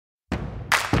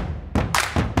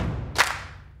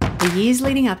The years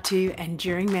leading up to and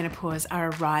during menopause are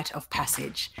a rite of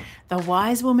passage. The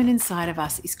wise woman inside of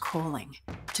us is calling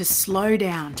to slow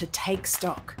down, to take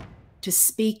stock, to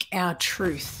speak our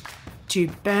truth, to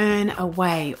burn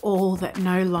away all that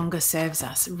no longer serves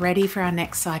us, ready for our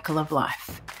next cycle of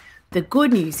life. The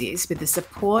good news is, with the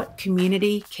support,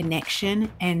 community, connection,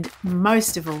 and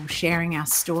most of all, sharing our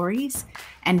stories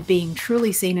and being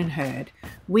truly seen and heard,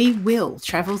 we will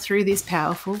travel through this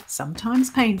powerful, sometimes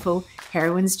painful,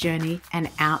 heroine's journey and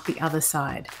out the other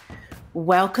side.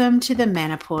 Welcome to the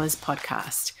Menopause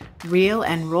Podcast, real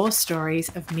and raw stories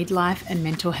of midlife and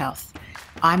mental health.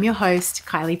 I'm your host,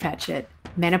 Kylie Patchett,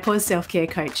 menopause self-care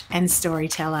coach and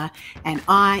storyteller, and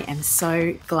I am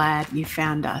so glad you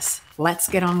found us. Let's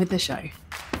get on with the show.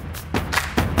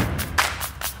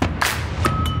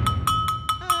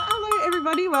 Hello,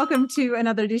 everybody. Welcome to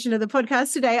another edition of the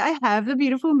podcast. Today, I have the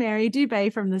beautiful Mary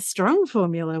Doube from the Strong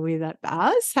Formula with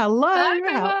us. Hello.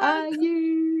 Hi, how are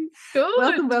you?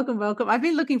 Good. Welcome. I've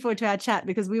been looking forward to our chat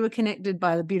because we were connected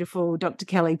by the beautiful Dr.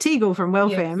 Kelly Teagle from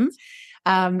WellFem. Yes.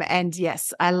 And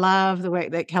yes, I love the work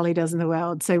that Kelly does in the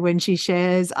world. So when she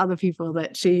shares other people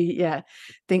that she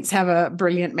thinks have a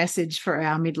brilliant message for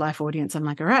our midlife audience, I'm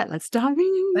like, all right, let's dive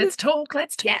in. Let's talk.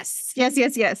 Yes.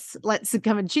 Let's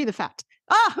come and chew the fat.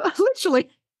 Literally.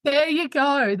 There you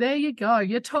go.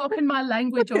 You're talking my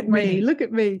language already. Look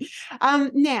at me.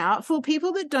 Now, for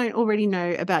people that don't already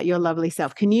know about your lovely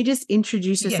self, can you just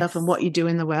introduce yourself and what you do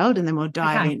in the world, and then we'll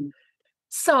dive in.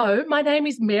 So my name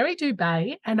is Mary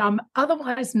Doube, and I'm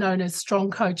otherwise known as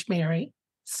Strong Coach Mary.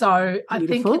 So I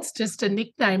think it's just a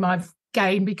nickname I've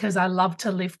gained because I love to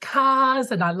lift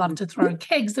cars and I love to throw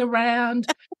kegs around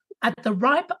at the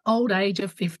ripe old age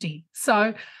of 50.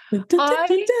 So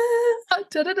I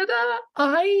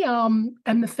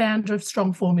am the founder of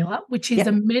Strong Formula, which is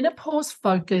a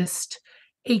menopause-focused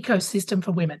ecosystem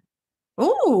for women.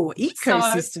 Oh,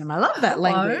 ecosystem. So, I love that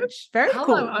language. Very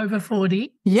cool. Over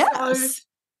 40. Yes.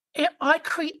 So I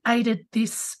created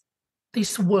this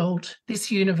world,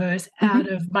 this universe out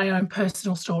of my own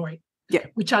personal story,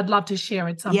 which I'd love to share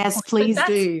at some point. Yes, please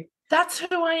do. That's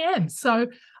who I am. So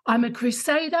I'm a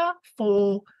crusader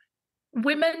for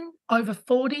women over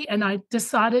 40, and I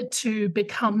decided to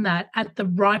become that at the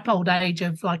ripe old age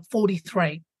of like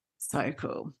 43. So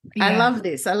cool. Yeah. I love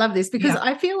this because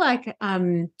I feel like,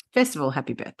 first of all,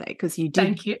 happy birthday, because you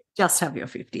did just have your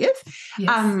 50th.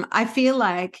 Yes. I feel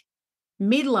like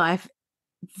midlife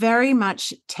very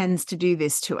much tends to do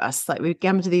this to us. Like we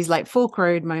come to these like fork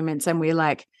road moments and we're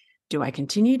like, do I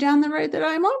continue down the road that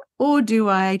I'm on, or do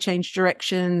I change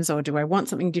directions, or do I want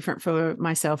something different for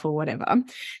myself or whatever?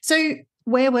 So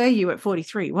where were you at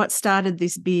 43? What started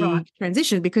this big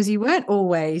transition? Because you weren't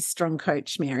always Strong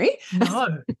Coach Mary.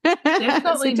 No,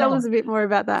 definitely so tell us a bit more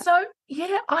about that. So,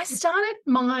 I started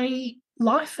my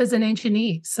life as an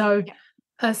engineer. So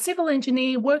a civil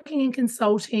engineer, working in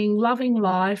consulting, loving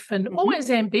life, and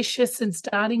always ambitious and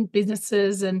starting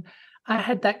businesses. And I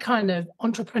had that kind of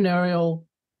entrepreneurial,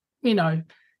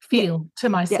 feel to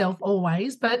myself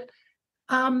always. But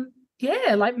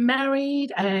like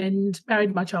married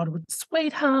my childhood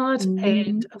sweetheart.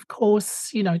 And of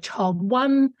course, child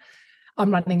one,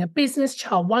 I'm running a business.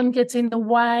 Child one gets in the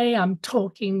way. I'm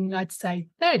talking, I'd say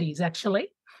 30s actually.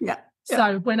 Yeah.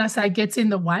 So when I say gets in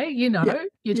the way, you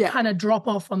kind of drop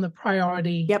off on the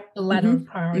priority, the ladder of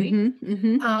priority.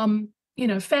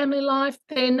 Family life.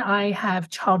 Then I have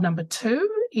child number 2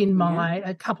 in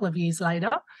a couple of years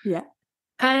later. Yeah.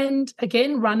 And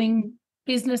again, running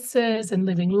businesses and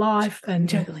living life and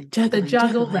juggling,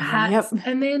 the hats. Yep.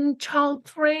 And then child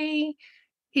 3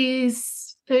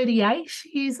 is 38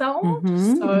 years old.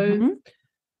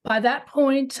 By that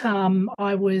point,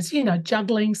 I was,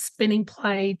 juggling, spinning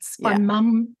plates. My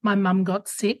mum got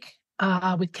sick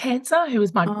with cancer, who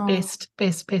was my best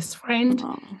friend.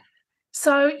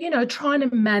 So, trying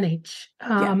to manage,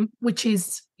 which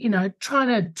is, trying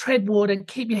to tread water,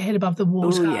 keep your head above the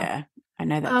water. Oh, yeah. I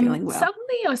know that feeling well.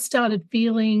 Suddenly I started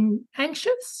feeling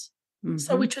anxious,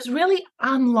 so which was really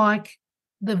unlike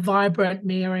the vibrant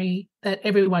Mary that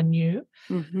everyone knew.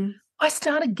 I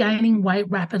started gaining weight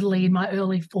rapidly in my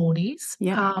early 40s.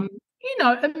 A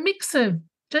mix of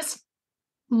just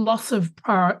loss of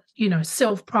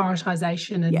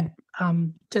self-prioritization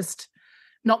and just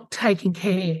not taking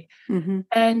care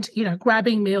and,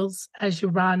 grabbing meals as you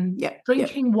run,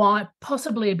 drinking wine,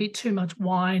 possibly a bit too much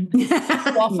wine too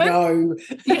often.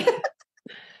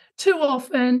 Too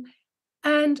often.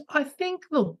 And I think,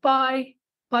 look, by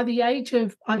the age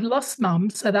of, I lost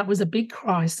mum, so that was a big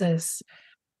crisis,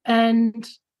 and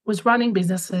was running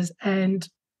businesses, and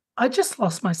I just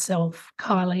lost myself,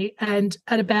 Kylie. And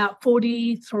at about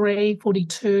 43,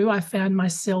 42, I found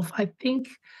myself, I think,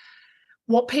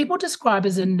 what people describe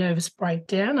as a nervous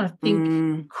breakdown, I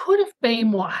think could have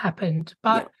been what happened.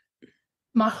 But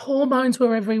my hormones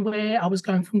were everywhere. I was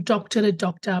going from doctor to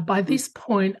doctor. By this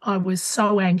point, I was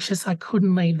so anxious I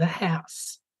couldn't leave the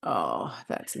house. Oh,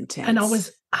 that's intense. And I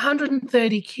was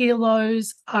 130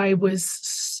 kilos. I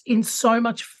was in so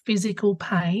much physical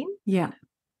pain. Yeah.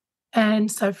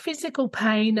 And so physical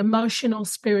pain, emotional,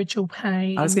 spiritual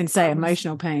pain. I was going to say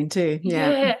emotional pain too.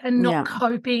 Yeah. And not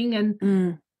coping.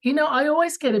 And, you know, I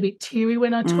always get a bit teary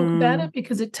when I talk about it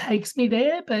because it takes me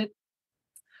there. But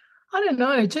I don't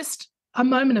know, just a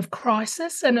moment of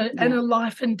crisis and a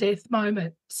life and death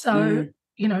moment. So,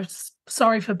 you know,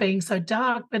 sorry for being so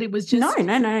dark, but it was just no.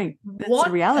 That's what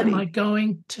the reality. am I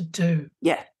going to do?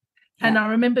 Yeah. And I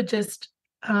remember just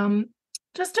a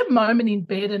moment in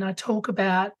bed, and I talk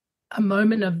about a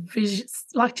moment of vision,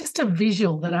 like just a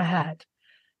visual that I had.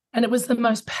 And it was the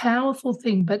most powerful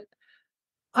thing, but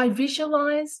I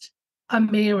visualized a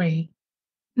Mary,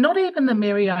 not even the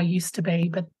Mary I used to be,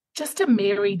 but just a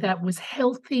Mary that was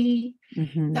healthy,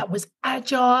 that was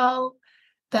agile,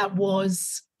 that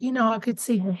was, you know, I could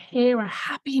see her hair, a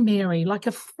happy Mary, like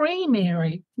a free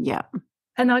Mary. Yeah.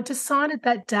 And I decided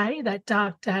that day, that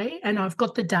dark day, and I've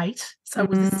got the date. So it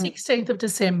was the 16th of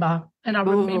December, and I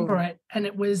remember it. And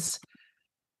it was,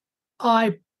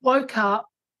 I woke up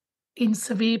in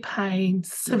severe pain,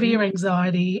 severe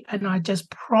anxiety, and I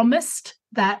just promised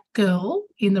that girl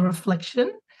in the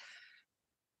reflection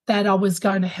that I was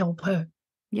going to help her.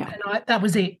 Yeah. And that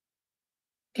was it.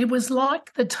 It was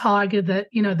like the tiger that,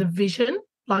 you know, the vision,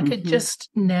 like it just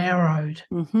narrowed.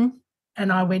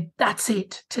 And I went, that's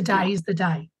it. Today is the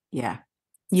day. Yeah.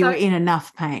 You were in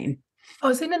enough pain. I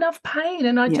was in enough pain,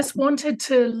 and I just wanted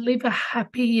to live a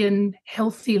happy and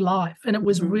healthy life. And it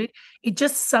was it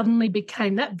just suddenly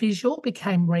became, that visual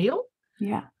became real.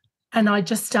 Yeah. And I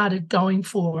just started going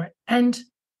for it. And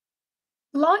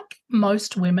like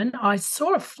most women, I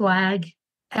saw a flag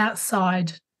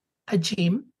outside a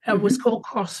gym. It was called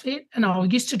CrossFit, and I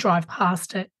used to drive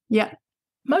past it. Yeah.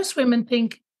 Most women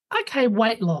think, okay,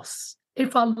 weight loss.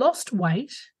 If I lost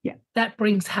weight, that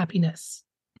brings happiness.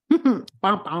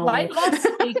 Weight loss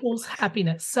equals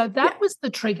happiness. So that was the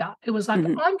trigger. It was like,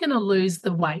 I'm going to lose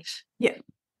the weight. Yeah.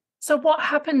 So what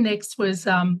happened next was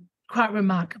quite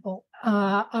remarkable.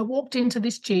 I walked into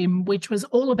this gym, which was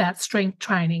all about strength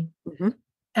training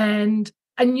and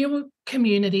a new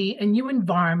community, a new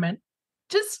environment,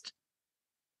 just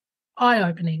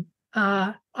eye-opening.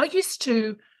 I used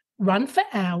to run for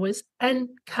hours and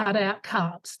cut out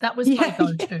carbs. That was my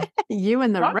go-to. You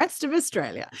and the rest of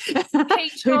Australia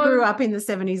who grew up in the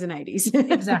 70s and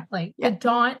 80s. Exactly. The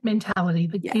diet mentality,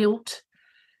 the guilt,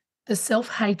 the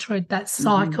self-hatred, that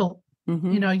cycle.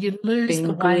 You know, you lose being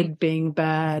the weight. Good, being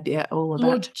bad, all of that.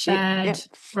 Good, bad,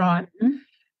 right.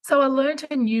 So I learned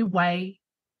a new way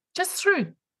just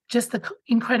through just the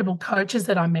incredible coaches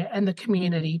that I met and the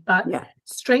community, but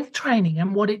strength training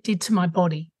and what it did to my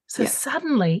body. So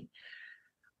suddenly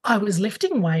I was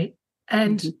lifting weight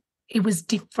and it was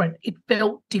different. It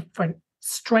felt different.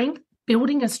 Strength,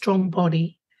 building a strong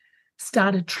body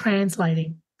started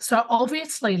translating. So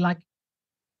obviously, like,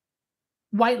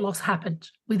 weight loss happened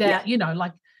without, you know,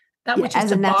 like that was just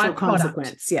as a natural byproduct.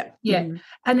 consequence.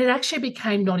 And it actually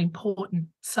became not important.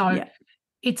 So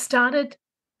it started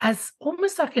as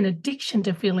almost like an addiction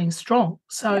to feeling strong.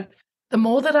 So the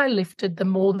more that I lifted, the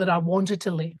more that I wanted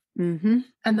to live.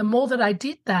 And the more that I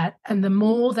did that, and the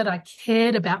more that I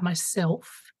cared about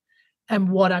myself and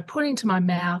what I put into my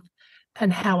mouth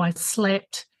and how I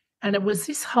slept. And it was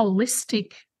this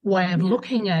holistic way of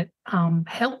looking at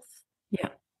health.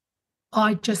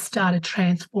 I just started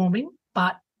transforming,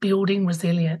 but building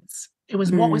resilience. It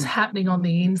was what was happening on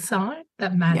the inside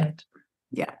that mattered.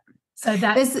 So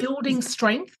that building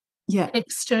strength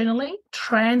externally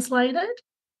translated,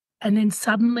 and then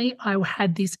suddenly I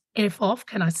had this F off.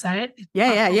 Can I say it?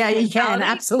 You can,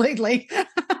 absolutely.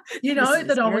 You know,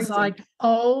 that I was like,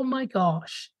 oh my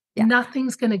gosh,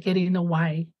 nothing's going to get in the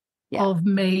way of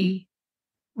me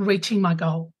reaching my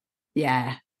goal.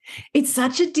 Yeah. It's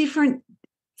such a different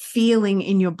feeling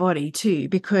in your body too,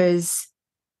 because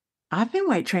I've been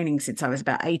weight training since I was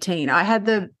about 18. I had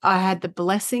the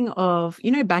blessing of,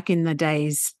 you know, back in the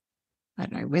days, I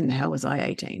don't know, when the hell was I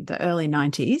 18? The early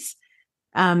 90s,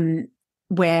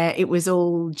 where it was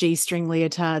all G-string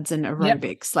leotards and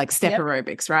aerobics, like step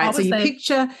aerobics, right?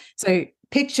 So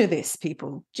picture this,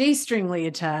 people. G-string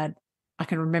leotard, I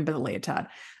can remember the leotard.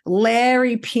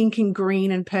 Larry pink and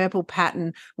green and purple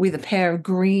pattern with a pair of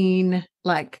green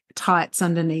like tights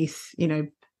underneath, you know,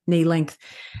 knee length.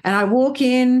 And I walk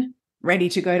in ready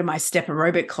to go to my step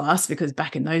aerobic class, because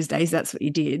back in those days, that's what you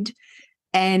did.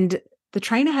 And the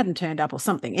trainer hadn't turned up or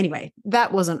something. Anyway,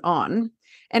 that wasn't on.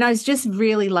 And I was just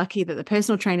really lucky that the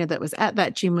personal trainer that was at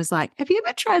that gym was like, have you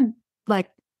ever tried like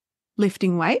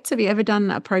lifting weights? Have you ever done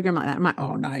a program like that? I'm like,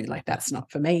 oh no, like that's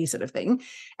not for me, sort of thing.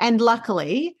 And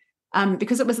luckily,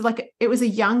 because it was a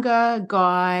younger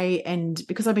guy, and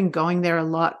because I've been going there a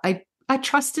lot, I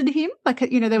trusted him. Like,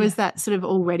 there was that sort of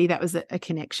already, that was a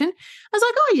connection. I was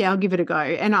like, oh yeah, I'll give it a go.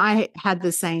 And I had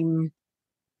the same,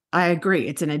 I agree,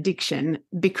 it's an addiction,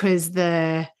 because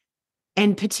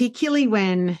and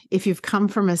particularly if you've come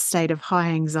from a state of high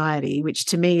anxiety, which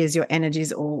to me is your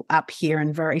energy's all up here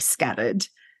and very scattered,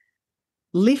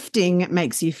 lifting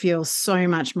makes you feel so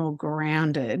much more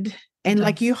grounded, and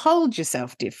like you hold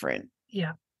yourself different.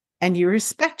 Yeah. And you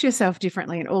respect yourself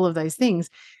differently and all of those things.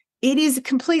 It is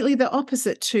completely the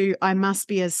opposite to I must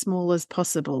be as small as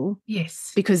possible.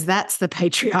 Yes. Because that's the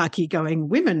patriarchy going,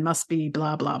 women must be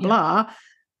blah, blah, blah.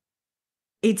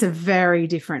 It's a very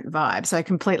different vibe. So I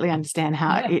completely understand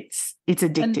how it's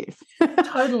addictive.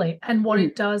 Totally. And what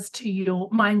it does to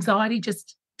my anxiety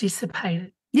just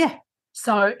dissipated. Yeah.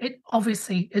 So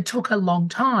it took a long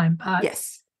time, but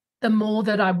the more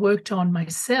that I worked on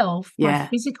myself, my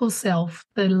physical self,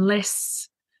 the less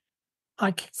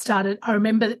I started. I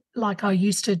remember like I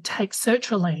used to take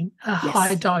sertraline, a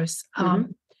high dose,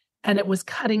 and it was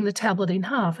cutting the tablet in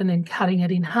half and then cutting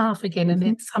it in half again, and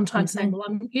then sometimes saying,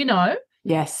 well,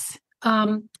 Yes.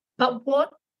 So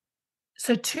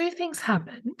two things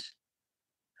happened.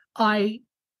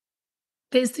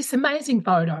 There's this amazing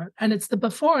photo, and it's the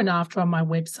before and after on my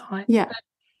website. Yeah.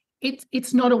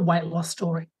 It's not a weight loss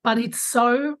story, but it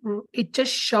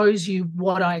just shows you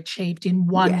what I achieved in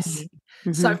 1 year.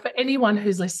 Mm-hmm. So for anyone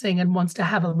who's listening and wants to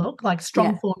have a look, like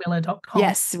strongformula.com.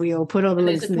 Yes, we all put all the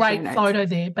links in the show notes. There's a great photo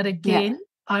there. But again,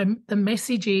 the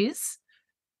message is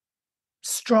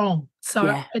strong.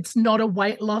 So it's not a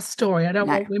weight loss story. I don't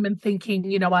want women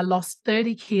thinking, I lost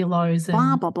 30 kilos and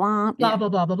blah, blah, blah. Blah, blah,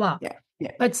 blah, blah, blah. Yeah.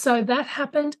 Yeah. But so that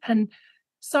happened. And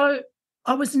so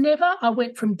I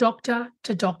went from doctor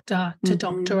to doctor to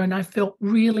doctor, and I felt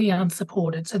really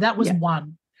unsupported. So that was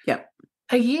one. Yep.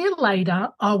 A year later,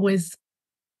 I was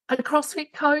a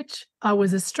CrossFit coach. I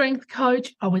was a strength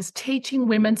coach. I was teaching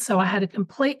women. So I had a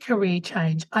complete career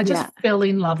change. I just fell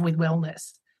in love with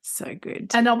wellness. So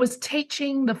good. And I was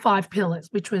teaching the 5 pillars,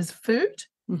 which was food.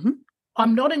 Mm-hmm.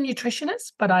 I'm not a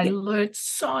nutritionist, but I learned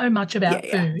so much about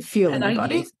food. Fueling the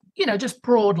body. Just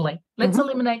broadly. Let's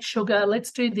eliminate sugar.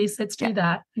 Let's do this. Let's do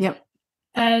that. Yep.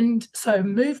 And so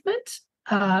movement,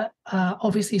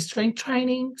 obviously strength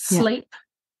training, sleep,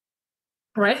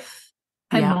 breath,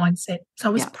 and mindset. So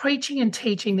I was preaching and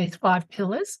teaching these 5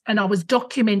 pillars, and I was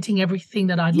documenting everything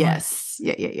that I'd learned.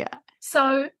 Yeah.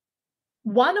 So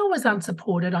one, I was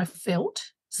unsupported, I felt.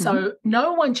 So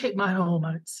no one checked my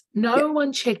hormones. No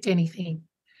one checked anything.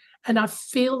 And I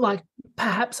feel like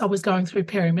perhaps I was going through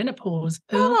perimenopause.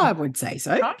 I would say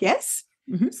so, right? Yes.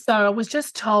 Mm-hmm. So I was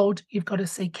just told, you've got to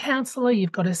see counsellor,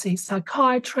 you've got to see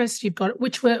psychiatrist,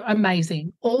 which were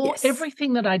amazing.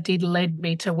 Everything that I did led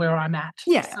me to where I'm at.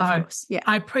 Yeah, so of course. Yeah.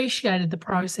 I appreciated the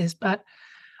process, but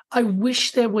I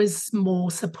wish there was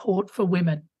more support for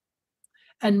women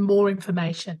and more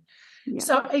information. Yeah.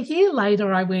 So a year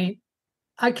later, I went,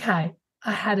 okay,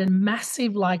 I had a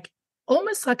massive,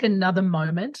 almost like another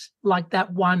moment, like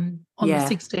that one on the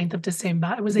 16th of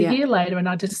December. It was a year later, and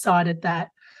I decided that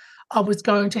I was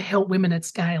going to help women at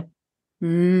scale.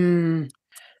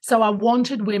 So I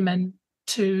wanted women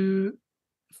to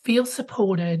feel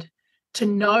supported, to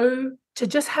know, to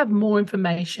just have more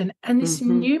information, and this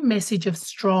new message of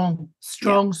strong.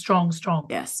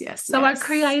 Yes. So I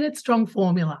created Strong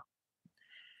Formula.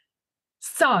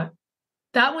 So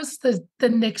that was the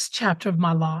next chapter of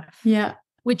my life. Yeah.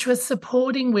 Which was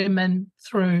supporting women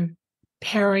through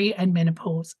peri and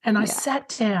menopause. And I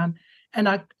sat down and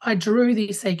I drew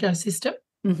this ecosystem.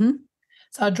 Mm-hmm.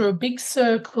 So I drew a big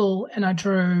circle, and I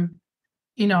drew,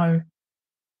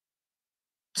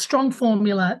 Strong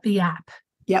Formula, the app.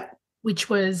 Yep. Which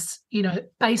was,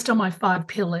 based on my 5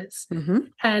 pillars. Mm-hmm.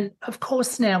 And, of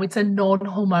course, now it's a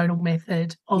non-hormonal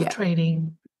method of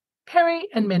treating peri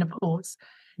and menopause.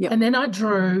 Yep. And then I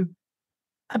drew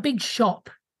a big shop,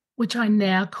 which I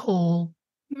now call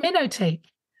Menotique.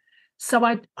 So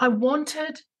I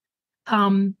wanted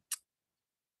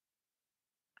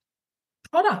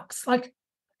products. Like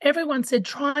everyone said,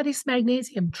 try this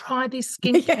magnesium, try this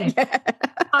skincare.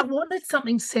 I wanted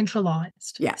something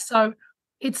centralized. Yeah. So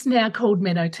it's now called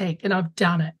Menotique, and I've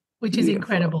done it, which is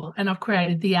incredible. And I've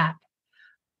created the app.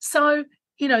 So,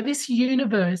 this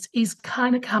universe is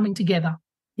kind of coming together.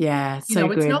 Yeah. You So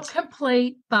know, it's good. not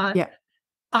complete, but Yeah.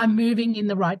 I'm moving in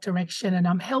the right direction and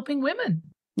I'm helping women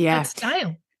Yeah. at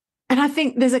scale. And I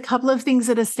think there's a couple of things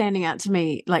that are standing out to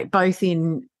me, like both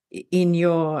in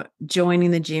your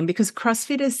joining the gym, because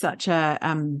CrossFit is such a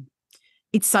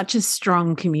it's such a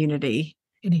strong community,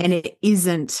 and it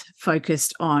isn't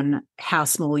focused on how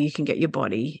small you can get your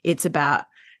body. It's about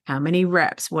how many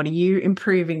reps, what are you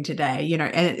improving today, you know,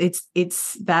 and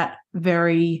it's that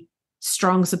very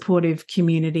strong, supportive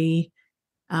community.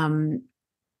 And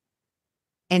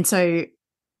so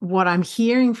what I'm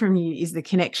hearing from you is the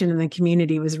connection in the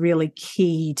community was really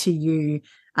key to you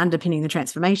underpinning the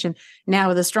transformation. Now,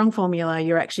 with a strong formula,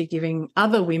 you're actually giving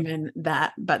other women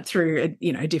that, but through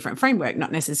a different framework,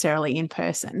 not necessarily in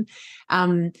person.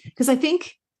 Because I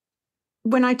think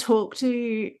when I talk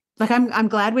to, like, I'm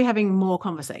glad we're having more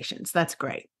conversations. That's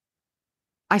great.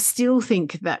 I still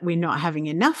think that we're not having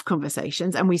enough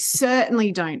conversations, and we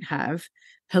certainly don't have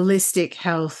holistic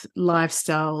health,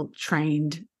 lifestyle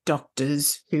trained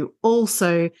doctors who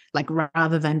also, like,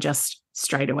 rather than just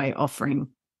straight away offering,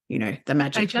 the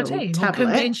magic pill HRT or tablet.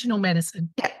 conventional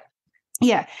medicine.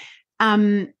 Yeah.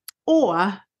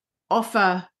 Or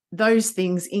offer those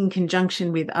things in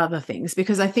conjunction with other things,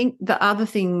 because I think the other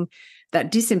thing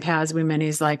that disempowers women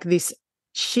is like this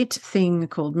shit thing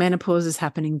called menopause is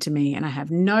happening to me and I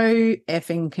have no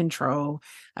effing control.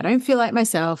 I don't feel like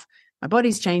myself. My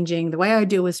body's changing. The way I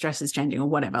deal with stress is changing, or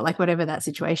whatever, like whatever that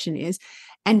situation is.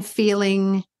 And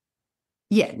feeling,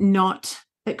 not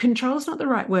that control is not the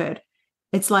right word.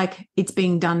 It's like it's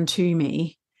being done to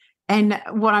me. And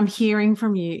what I'm hearing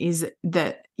from you is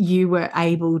that you were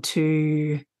able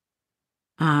to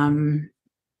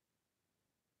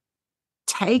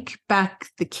take back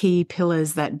the key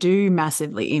pillars that do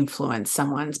massively influence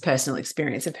someone's personal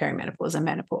experience of perimenopause and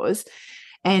menopause,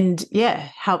 and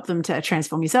help them to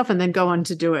transform yourself and then go on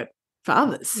to do it for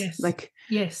others.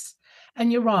 Yes.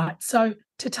 And you're right. So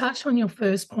to touch on your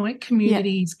first point,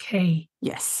 community is key.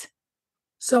 Yes.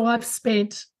 So I've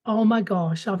spent, oh my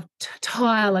gosh, I've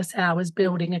tireless hours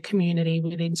building a community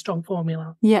within Strong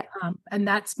Formula. Yeah. And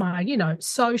that's my,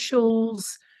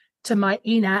 socials, to my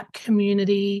in-app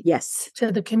community. Yes.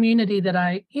 To the community that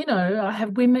I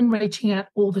have women reaching out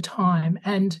all the time.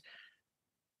 And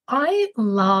I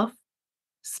love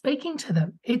speaking to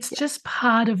them. It's just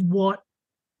part of what,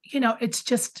 it's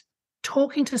just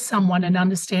talking to someone and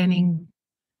understanding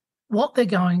what they're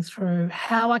going through,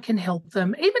 how I can help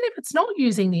them, even if it's not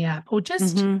using the app or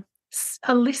just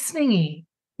a listening ear.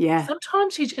 Yeah.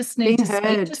 Sometimes you just need to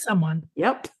speak to someone.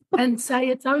 Yep. And say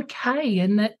it's okay,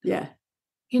 and that,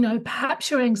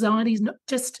 perhaps your anxiety is not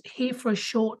just here for a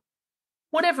short,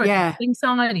 whatever it is,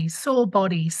 anxiety, sore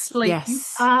body, sleep.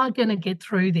 Yes. You are going to get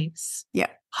through this. Yeah.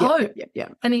 Hope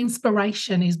Yep. and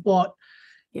inspiration is what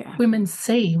women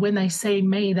see. When they see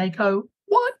me, they go,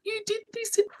 what? You did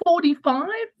this at 45?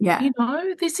 Yeah.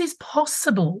 This is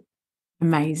possible.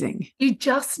 Amazing. You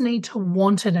just need to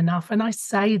want it enough. And I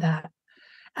say that.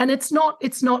 And it's not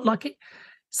like it.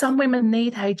 Some women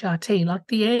need HRT. Like,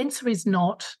 the answer is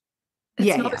not,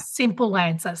 it's not a simple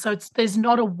answer. So there's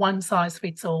not a one size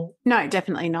fits all. No,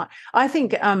 definitely not. I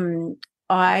think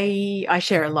I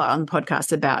share a lot on the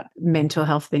podcast about mental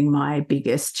health being my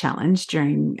biggest challenge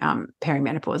during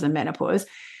perimenopause and menopause.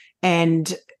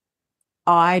 And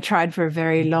I tried for a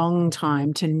very long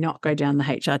time to not go down the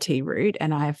HRT route,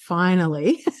 and I have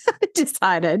finally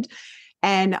decided,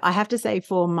 and I have to say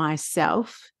for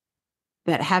myself,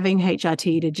 that having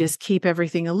HRT to just keep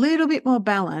everything a little bit more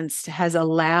balanced has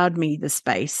allowed me the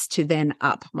space to then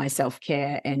up my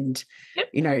self-care and,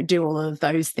 do all of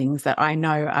those things that I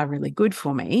know are really good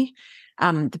for me.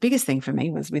 The biggest thing for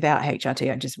me was without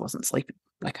HRT, I just wasn't sleeping.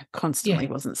 Like, I constantly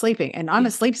wasn't sleeping. And I'm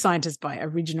a sleep scientist by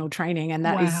original training, and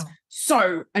that is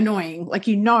so annoying. Like,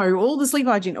 all the sleep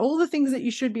hygiene, all the things that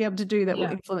you should be able to do that will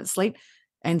influence sleep,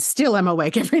 and still I'm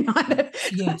awake every night.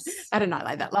 Yes. I had a night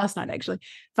like that last night, actually.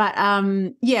 But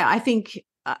I think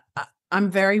I'm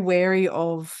very wary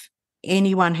of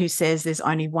anyone who says there's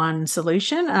only one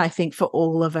solution. And I think for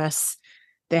all of us,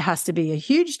 there has to be a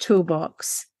huge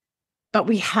toolbox, but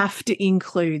we have to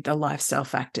include the lifestyle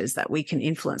factors that we can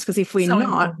influence. Because if we're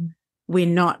we're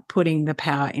not putting the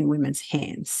power in women's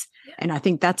hands. Yeah. And I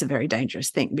think that's a very dangerous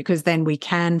thing, because then we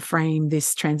can frame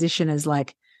this transition as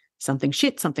like something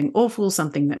shit, something awful,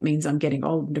 something that means I'm getting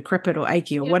old and decrepit or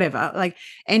achy or whatever. Like,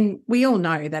 and we all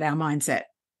know that our mindset,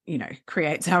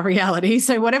 creates our reality.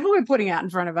 So whatever we're putting out in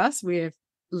front of us, we're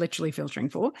literally filtering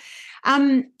for.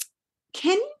 Can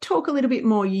you talk a little bit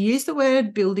more? You used the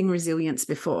word building resilience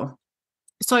before.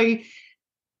 So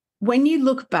when you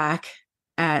look back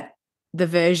at the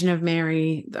version of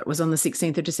Mary that was on the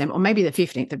 16th of December, or maybe the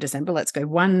 15th of December, let's go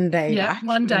one day back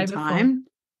one day in time.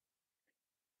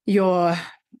 You're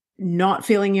not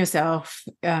feeling yourself.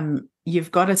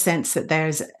 You've got a sense that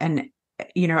there's an,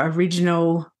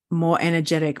 original, more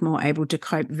energetic, more able to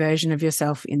cope version of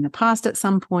yourself in the past at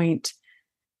some point.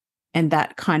 And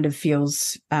that kind of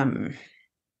feels, I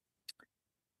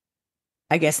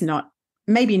guess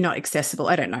maybe not accessible.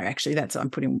 I don't know, actually. I'm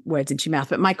putting words into your mouth.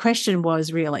 But my question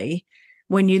was really,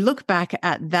 when you look back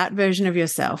at that version of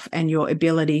yourself and your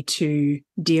ability to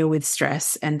deal with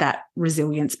stress and that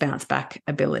resilience bounce back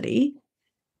ability,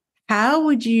 how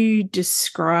would you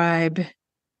describe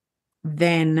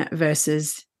then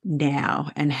versus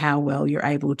now and how well you're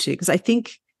able to? Because I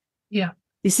think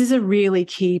this is a really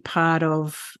key part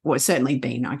of what's certainly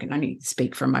been, I can only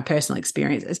speak from my personal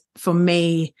experience. For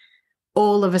me,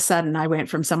 all of a sudden I went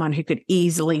from someone who could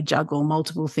easily juggle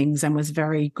multiple things and was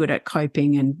very good at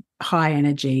coping and high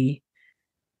energy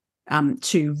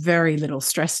to very little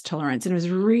stress tolerance. And it was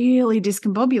really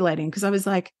discombobulating because I was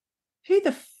like, who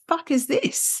the fuck is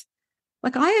this?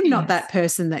 Like, I am not that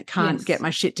person that can't get my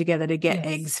shit together to get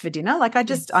eggs for dinner. Like,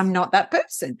 I'm not that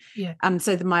person. Yeah.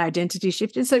 So my identity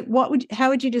shifted. So how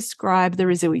would you describe the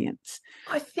resilience?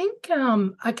 I think,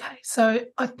 so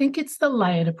I think it's the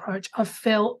layered approach. I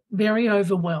felt very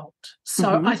overwhelmed.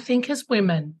 So I think as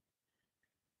women,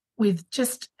 with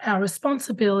just our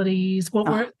responsibilities,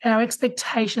 our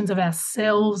expectations of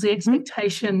ourselves, the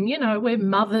expectation, we're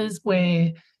mothers,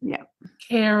 we're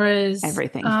carers.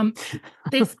 Everything.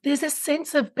 There's a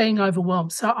sense of being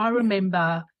overwhelmed. So I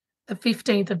remember the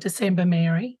 15th of December,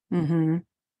 Mary. I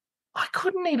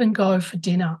couldn't even go for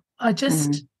dinner. I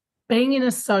just, being in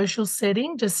a social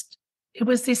setting, it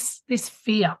was this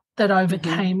fear that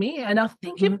overcame me. And I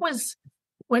think it was,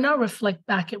 when I reflect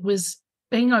back, it was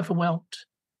being overwhelmed.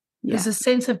 Yeah. There's a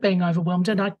sense of being overwhelmed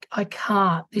and I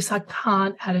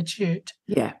can't attitude.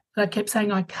 Yeah. I kept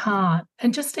saying I can't.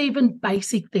 And just even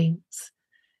basic things.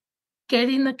 Get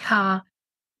in the car,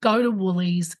 go to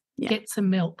Woolies, get some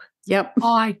milk. Yep.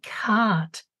 I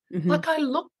can't. Like, I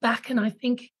look back and I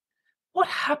think, what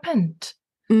happened?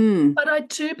 But I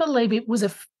do believe it was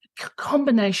a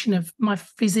combination of my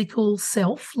physical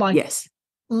self, like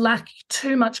lack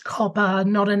too much copper,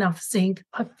 not enough zinc.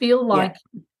 I feel like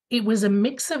it was a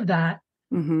mix of that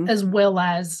as well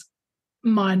as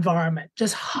my environment,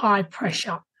 just high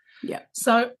pressure. Yeah.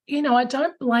 So, I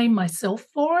don't blame myself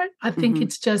for it. I think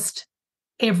it's just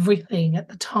everything at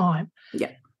the time.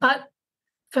 Yeah. But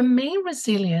for me,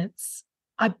 resilience,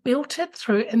 I built it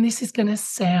through, and this is going to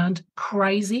sound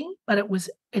crazy, but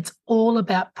it's all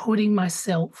about putting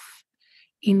myself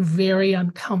in very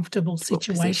uncomfortable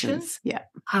situations. Yeah.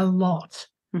 A lot.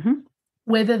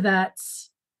 Whether that's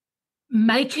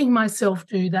making myself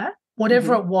do that,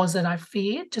 whatever it was that I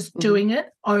feared, just doing it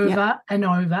over and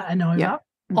over and over. Yeah.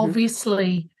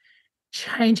 Obviously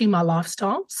changing my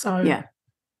lifestyle. So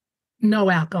no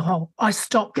alcohol. I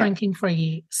stopped drinking for a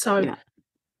year. So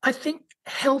I think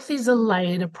health is a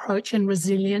layered approach and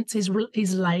resilience is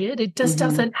layered. It just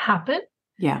doesn't happen.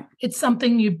 Yeah. It's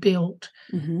something you build.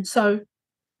 So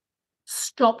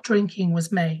stop drinking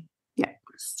was me. Yeah.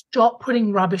 Stop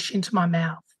putting rubbish into my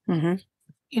mouth.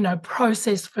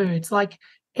 Processed foods, like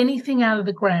anything out of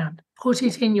the ground, put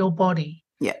it in your body.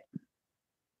 Yeah.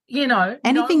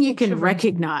 Anything you can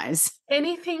recognize.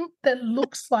 Anything that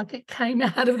looks like it came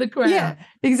out of the ground. Yeah,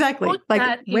 exactly. Put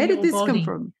like, where did this body. come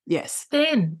from? Yes.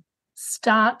 Then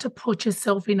start to put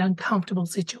yourself in uncomfortable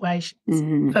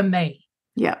situations for me.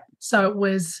 Yeah. So it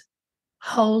was,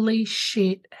 holy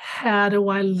shit, how do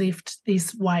I lift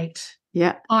this weight?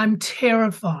 Yeah. I'm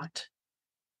terrified.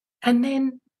 And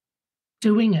then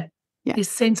doing it, this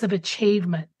sense of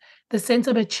achievement,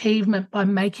 by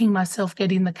making myself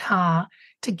get in the car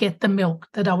to get the milk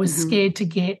that I was scared to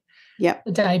get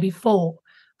the day before.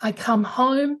 I come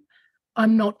home,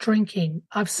 I'm not drinking.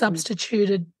 I've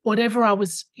substituted whatever I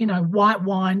was, white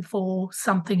wine for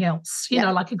something else,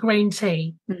 like a green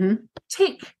tea.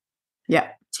 Tick. Yeah.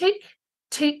 Tick,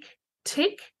 tick,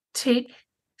 tick, tick.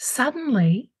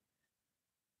 Suddenly,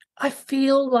 I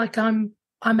feel like I'm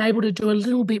able to do a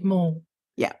little bit more.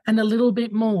 Yeah. And a little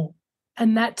bit more.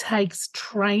 And that takes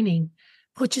training.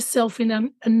 Put yourself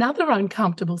in another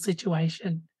uncomfortable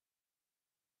situation.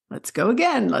 Let's go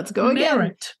again.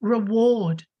 Merit,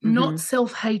 reward, not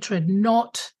self-hatred,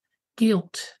 not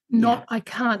guilt, not I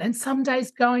can't. And some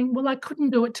days going, well, I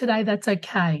couldn't do it today. That's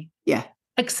okay. Yeah.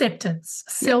 Acceptance,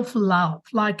 self-love.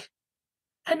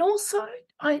 And also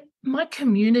my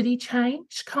community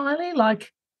changed, Kylie.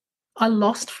 Like, I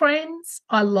lost friends.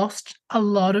 I lost a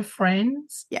lot of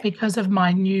friends because of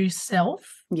my new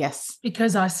self. Yes.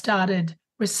 Because I started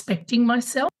respecting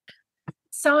myself.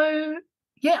 So,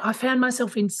 yeah, I found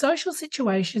myself in social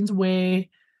situations where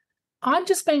I'm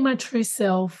just being my true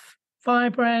self,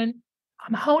 vibrant,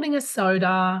 I'm holding a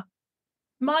soda,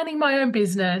 minding my own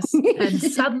business, and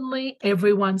suddenly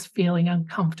everyone's feeling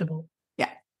uncomfortable.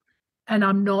 Yeah. And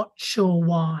I'm not sure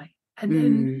why. And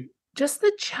then just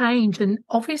the change, and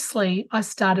obviously I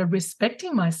started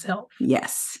respecting myself.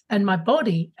 Yes. And my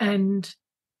body. And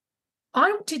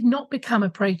I did not become a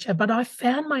preacher, but I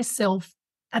found myself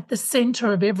at the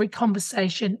center of every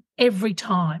conversation every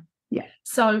time. Yeah.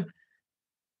 So,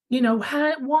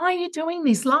 why are you doing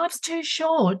this? Life's too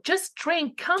short. Just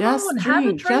drink. Come on, have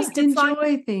a drink. Just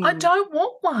enjoy things. I don't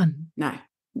want one. No.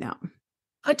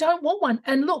 I don't want one.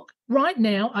 And look, right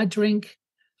now I drink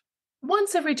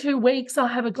once every 2 weeks. I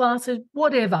have a glass of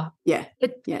whatever. Yeah.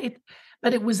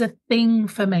 But it was a thing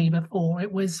for me before.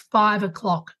 It was 5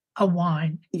 o'clock a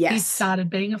wine. Yes. It started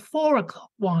being a 4 o'clock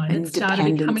wine. And it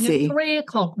started becoming a 3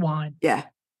 o'clock wine. Yeah.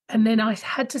 And then I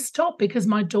had to stop because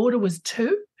my daughter was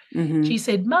 2. Mm-hmm. She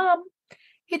said, Mum,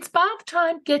 it's bath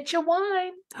time. Get your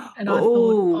wine. And I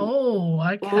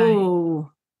thought, okay.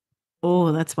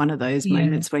 Oh, that's one of those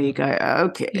moments where you go,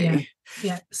 okay.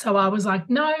 Yeah. So I was like,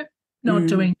 no, not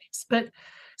doing this. But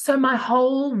so my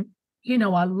whole,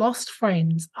 I lost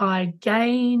friends. I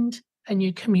gained a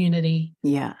new community.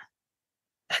 Yeah.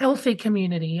 Healthy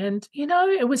community. And,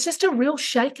 it was just a real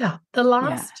shake-up. The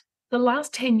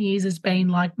last 10 years has been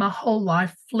like my whole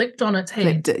life flipped on its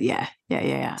head.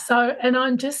 Yeah. So, and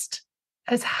I'm just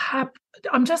as happy.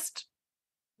 I'm just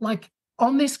like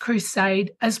on this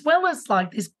crusade as well as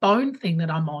like this bone thing that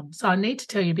I'm on. So I need to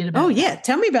tell you a bit about that.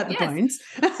 Tell me about the bones.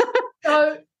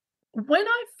 So when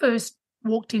I first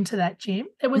walked into that gym,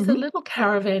 there was a little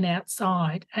caravan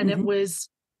outside, and it was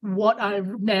what I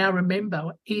now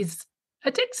remember is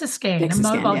a DEXA scan, a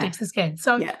mobile DEXA scan.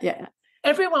 So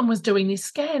everyone was doing this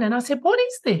scan, and I said, what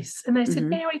is this? And they said,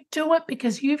 Mary, do it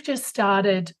because you've just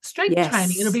started strength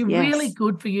training. It'll be really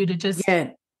good for you to just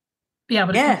be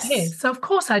able to compare. So, of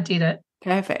course, I did it.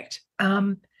 Perfect.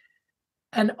 And,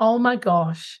 oh, my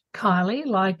gosh, Kylie,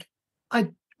 like I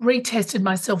retested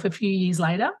myself a few years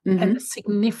later, and a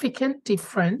significant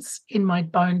difference in my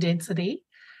bone density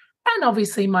and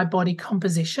obviously my body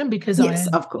composition because I had,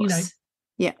 of course.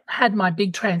 had my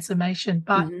big transformation.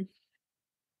 But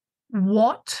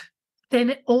then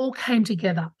it all came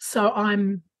together. So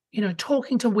I'm,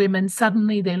 talking to women,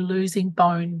 suddenly they're losing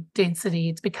bone density.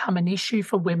 It's become an issue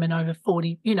for women over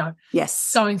 40,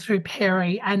 going through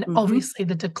peri, and obviously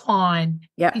the decline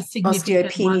is significant.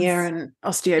 Osteopenia and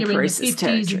osteoporosis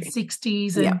territory. And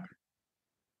 60s. And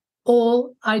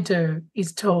all I do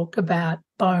is talk about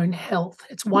bone health.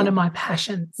 It's one of my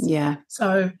passions. Yeah.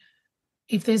 So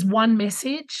if there's one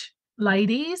message,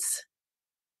 ladies,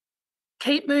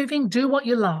 keep moving, do what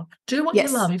you love. Do what you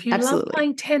love. If you love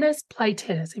playing tennis, play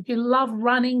tennis. If you love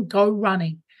running, go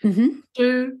running.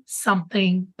 Do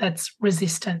something that's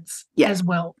resistance as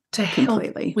well to help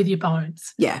with your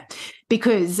bones. Yeah,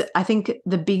 because I think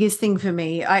the biggest thing for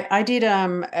me, I did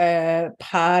a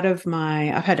part of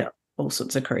I've had all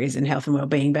sorts of careers in health and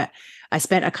wellbeing, but I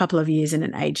spent a couple of years in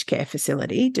an aged care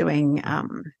facility doing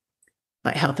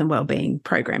like health and wellbeing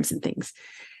programs and things.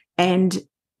 And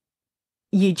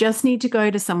you just need to go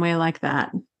to somewhere like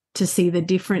that to see the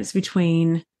difference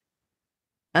between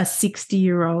a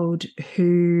 60-year-old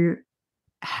who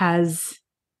has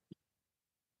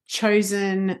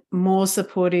chosen more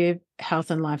supportive health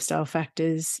and lifestyle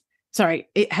factors.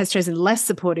 It has chosen less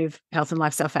supportive health and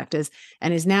lifestyle factors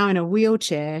and is now in a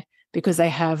wheelchair because they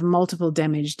have multiple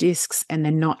damaged discs and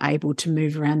they're not able to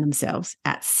move around themselves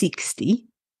at 60.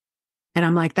 And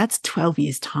I'm like, that's 12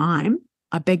 years' time.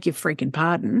 I beg your freaking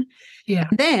pardon. Yeah.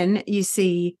 And then you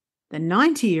see the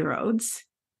 90-year-olds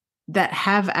that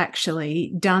have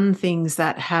actually done things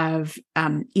that have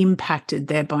impacted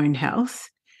their bone health,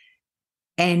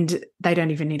 and they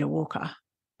don't even need a walker.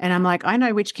 And I'm like, I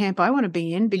know which camp I want to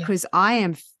be in because I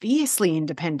am fiercely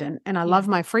independent and I love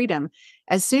my freedom.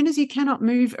 As soon as you cannot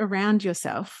move around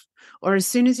yourself, or as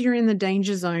soon as you're in the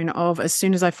danger zone of as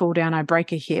soon as I fall down, I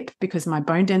break a hip because my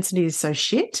bone density is so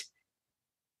shit,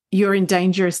 you're in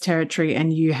dangerous territory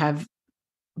and you have,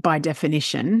 by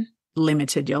definition,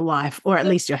 limited your life or at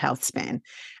least your health span.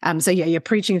 So, you're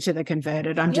preaching to the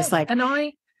converted. I'm just like. And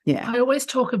I always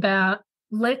talk about,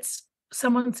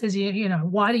 someone says,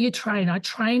 why do you train? I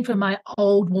train for my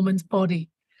old woman's body.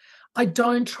 I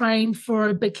don't train for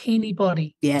a bikini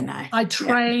body. Yeah, no. I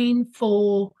train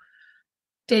for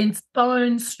dense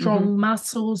bones, strong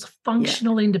muscles,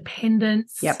 functional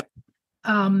independence. Yep.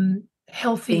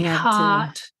 Healthy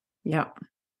heart.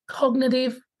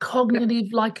 Cognitive,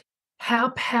 like how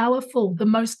powerful, the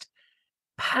most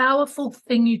powerful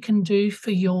thing you can do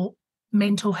for your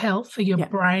mental health, for your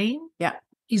brain,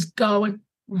 is go and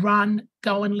run,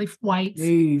 go and lift weights.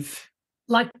 Move.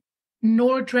 Like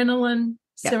noradrenaline,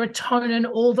 serotonin,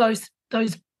 all those,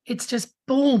 it's just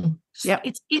boom.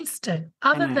 It's instant.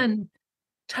 Other than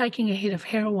taking a hit of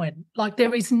heroin, like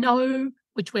there is no,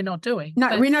 which we're not doing.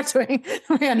 No, we're not doing.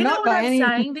 We are not by any. You know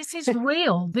what I'm saying? This is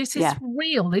real. This is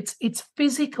real. It's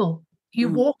physical. You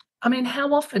walk. I mean,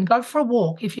 how often? Go for a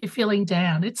walk if you're feeling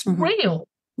down. It's real.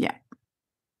 Yeah.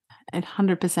 It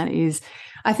 100% is.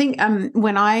 I think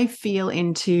when I feel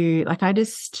into, like, I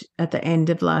just at the end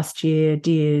of last year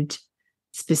did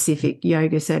specific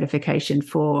yoga certification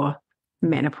for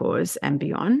menopause and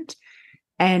beyond.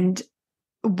 And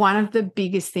one of the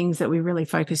biggest things that we really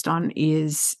focused on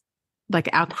is like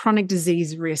our chronic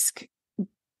disease risk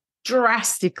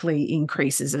drastically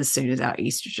increases as soon as our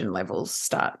estrogen levels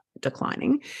start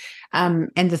declining.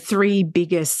 And the three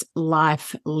biggest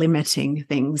life limiting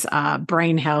things are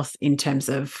brain health in terms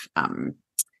of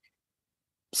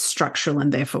structural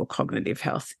and therefore cognitive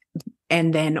health,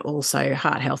 and then also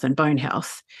heart health and bone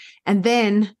health. And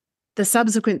then the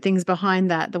subsequent things behind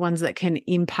that, the ones that can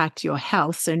impact your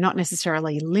health, so not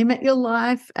necessarily limit your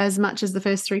life as much as the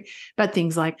first three, but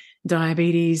things like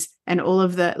diabetes and all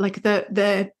of the, like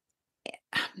the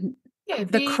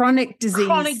chronic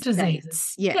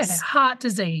diseases. Heart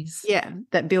disease.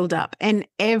 That build up. And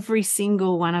every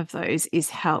single one of those is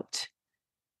helped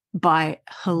by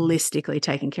holistically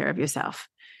taking care of yourself.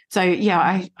 So,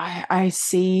 I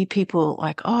see people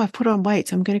like, oh, I've put on weight,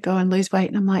 so I'm going to go and lose weight.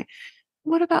 And I'm like,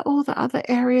 what about all the other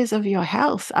areas of your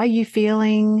health? Are you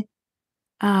feeling,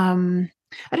 I don't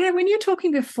know, when you're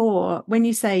talking before, when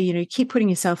you say, you know, keep putting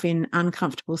yourself in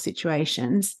uncomfortable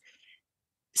situations,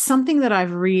 something that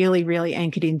I've really, really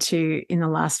anchored into in the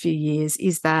last few years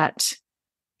is that,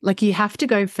 like, you have to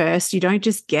go first. You don't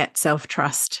just get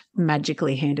self-trust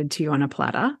magically handed to you on a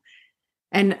platter.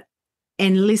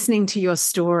 And listening to your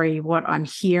story, what I'm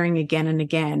hearing again and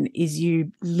again is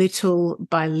you little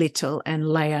by little and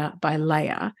layer by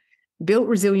layer built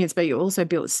resilience, but you also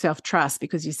built self-trust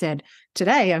because you said,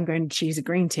 today I'm going to choose a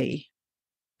green tea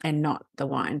and not the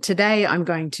wine. Today I'm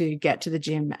going to get to the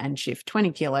gym and shift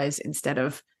 20 kilos instead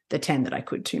of the 10 that I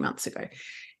could 2 months ago.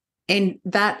 And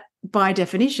that by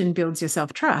definition builds your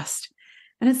self-trust.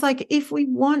 And it's like, if we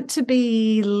want to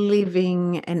be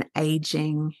living and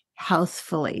aging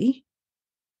healthfully,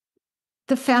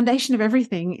 the foundation of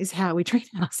everything is how we treat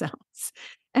ourselves.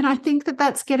 And I think that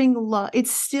that's getting lost.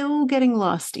 It's still getting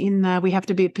lost in we have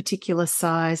to be a particular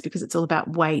size because it's all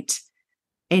about weight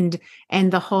and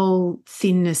the whole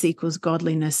thinness equals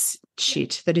godliness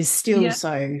shit that is still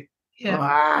so,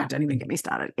 don't even get me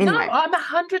started. Anyway. No, I'm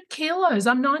 100 kilos.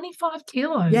 I'm 95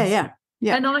 kilos. Yeah.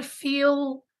 And I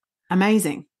feel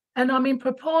amazing. And I'm in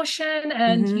proportion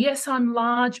and yes, I'm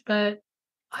large, but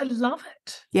I love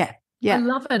it. Yeah. I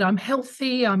love it. I'm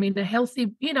healthy. I'm in a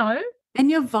healthy, you know. And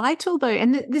you're vital though.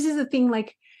 And this is the thing,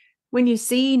 like when you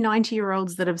see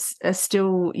 90-year-olds that are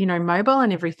still, you know, mobile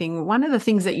and everything, one of the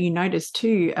things that you notice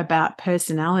too about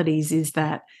personalities is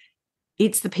that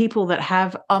it's the people that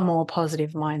have a more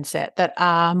positive mindset, that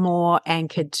are more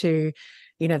anchored to,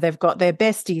 you know, they've got their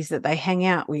besties that they hang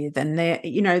out with and they're,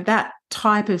 you know, that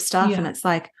type of stuff. And it's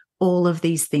like all of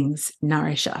these things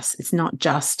nourish us. It's not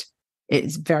just,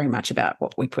 it's very much about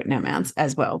what we put in our mouths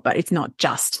as well, but it's not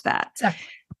just that. Exactly.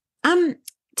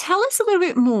 Tell us a little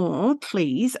bit more,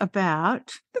 please,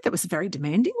 about, that was very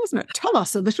demanding, wasn't it? Tell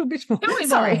us a little bit more.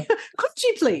 Sorry. Could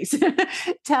you please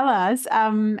tell us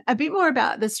a bit more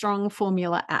about the Strong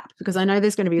Formula app? Because I know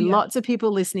there's going to be lots of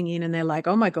people listening in and they're like,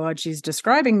 oh my God, she's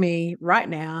describing me right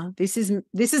now. This is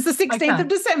the 16th of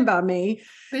December, me.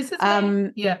 This is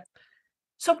me. Yeah.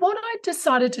 So what I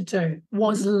decided to do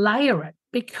was layer it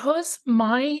because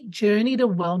my journey to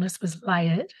wellness was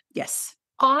layered. Yes.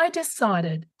 I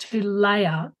decided to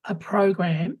layer a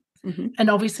program, and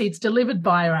obviously it's delivered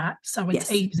by our app, so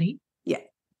it's easy. Yeah.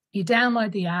 You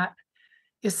download the app,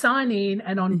 you sign in,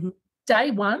 and on day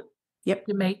one, you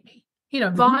meet me. You know,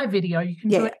 via video, you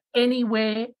can do it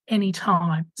anywhere,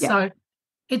 anytime. Yeah. So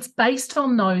it's based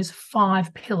on those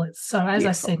 5 pillars. So as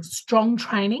I said, strong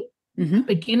training,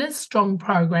 beginner's strong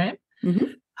program.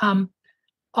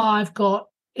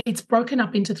 It's broken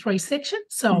up into 3 sections.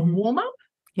 So a warm-up.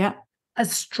 Yeah. A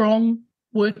strong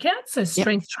workout, so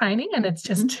strength training, and it's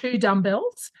just 2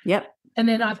 dumbbells. Yep. And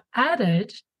then I've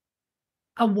added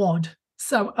a WOD,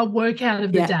 so a workout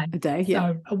of the day. A day,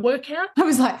 yeah. So a workout. I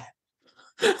was like,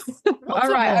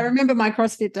 all right, I remember my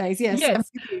CrossFit days,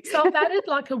 yes. So I've added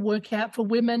like a workout for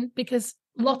women because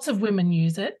lots of women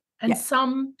use it and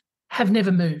some have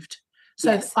never moved.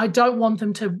 So I don't want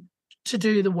them to to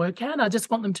do the workout. I just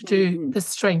want them to do the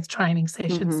strength training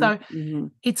session. So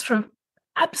it's from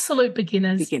absolute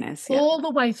beginners all the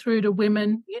way through to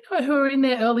women, who are in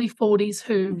their early 40s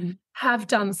who have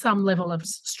done some level of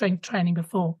strength training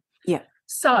before. Yeah.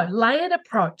 So layered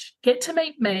approach, get to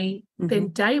meet me. Then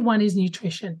day 1 is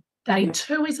nutrition. Day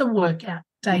 2 is a workout.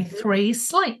 Day 3 is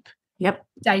sleep. Yep.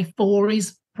 Day 4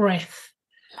 is breath.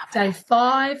 Day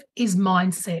 5 is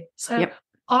mindset. So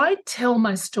I tell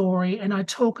my story and I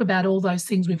talk about all those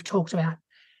things we've talked about.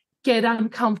 Get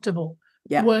uncomfortable,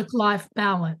 work-life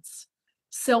balance,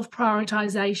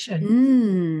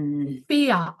 self-prioritization,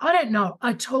 fear. I don't know.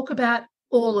 I talk about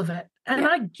all of it. And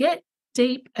I get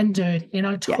deep and dirty and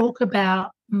I talk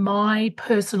about my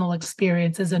personal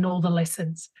experiences and all the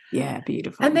lessons. Yeah,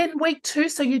 beautiful. And then week 2,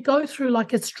 so you go through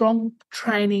like a strong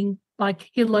training, like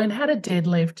you learn how to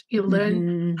deadlift, you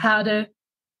learn how to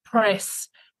press,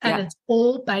 and it's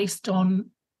all based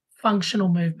on functional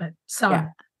movement. So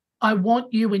I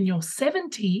want you when you're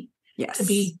 70 to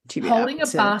be holding a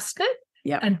basket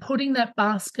and putting that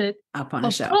basket up on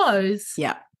a shelf, clothes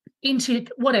into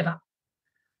whatever.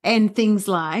 And things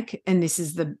like, and this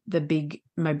is the big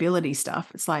mobility stuff,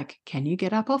 it's like, can you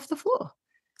get up off the floor?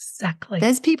 Exactly.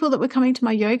 There's people that were coming to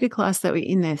my yoga class that were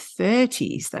in their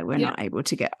 30s that were not able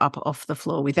to get up off the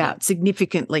floor without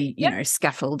significantly,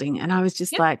 scaffolding. And I was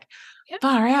just like,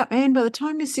 far out, man. By the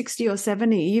time you're 60 or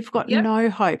 70, you've got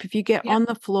no hope. If you get on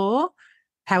the floor,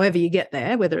 however you get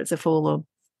there, whether it's a fall or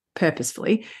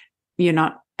purposefully, you're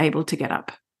not able to get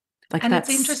up. Like, and that's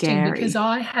it's interesting scary. because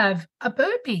I have a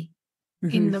burpee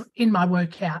in my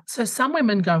workout. So some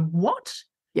women go, what?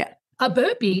 Yeah. A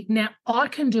burpee. Now I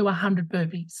can do 100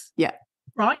 burpees. Yeah.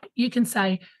 Right? You can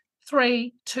say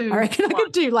 3, 2, I reckon 1. I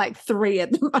could do like 3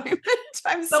 at the moment.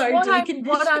 I'm so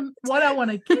deconditioned. What I want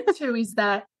to get to is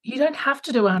that you don't have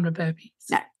to do 100 burpees.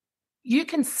 No. You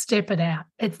can step it out.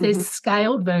 There's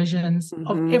scaled versions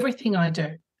of everything I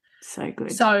do. So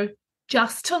good. So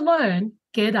just to learn,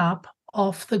 get up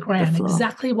off the ground.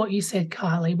 Exactly what you said,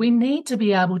 Kylie. We need to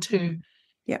be able to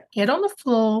get on the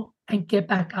floor and get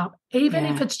back up, even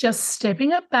if it's just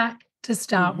stepping it back to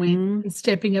start with and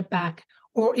stepping it back.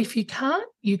 Or if you can't,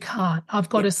 you can't. I've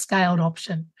got a scaled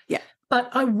option. Yeah. But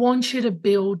I want you to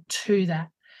build to that.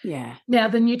 Yeah. Now,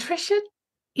 the nutrition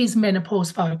is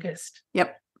menopause focused.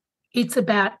 Yep. It's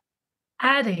about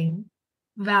adding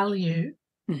value,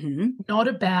 not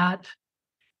about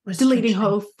deleting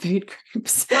whole food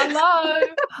groups.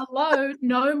 Hello.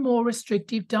 No more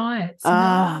restrictive diets.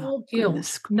 No more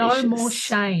guilt. No more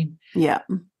shame. Yeah.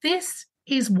 This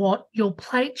is what your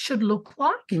plate should look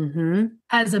like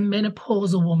as a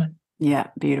menopausal woman. Yeah,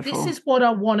 beautiful. This is what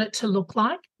I want it to look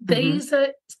like. These are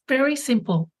very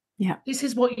simple. Yeah. This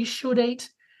is what you should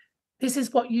eat. This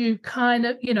is what you kind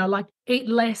of, like eat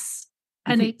less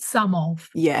and eat some of.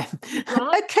 Yeah.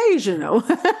 Right? Occasional.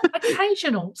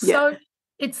 So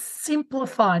it's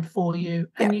simplified for you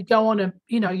and you go on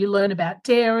you learn about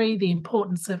dairy, the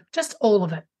importance of just all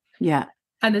of it. Yeah.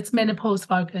 And it's menopause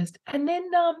focused. And then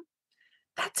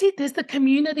that's it. There's the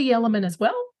community element as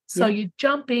well. So you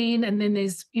jump in and then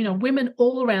there's, women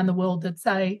all around the world that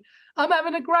say, I'm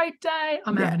having a great day.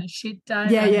 I'm having a shit day.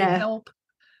 I need help.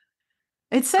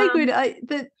 It's so good.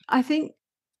 I think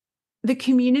the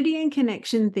community and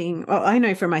connection thing, well, I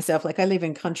know for myself, like I live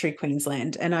in country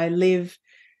Queensland and I live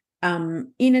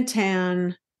in a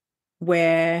town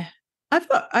where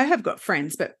I have got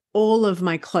friends, but all of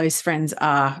my close friends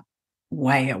are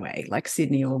way away, like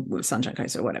Sydney or Sunshine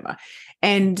Coast or whatever.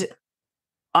 And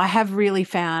I have really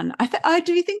found, I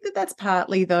do think that that's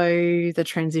partly though the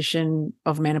transition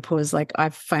of menopause. Like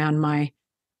I've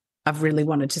really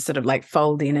wanted to sort of like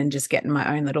fold in and just get in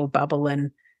my own little bubble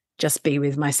and just be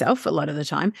with myself a lot of the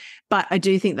time. But I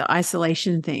do think the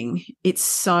isolation thing, it's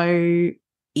so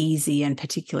easy, and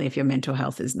particularly if your mental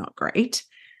health is not great,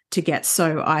 to get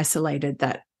so isolated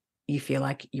that you feel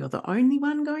like you're the only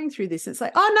one going through this. It's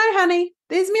like, oh no, honey,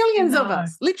 there's millions of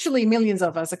us, literally millions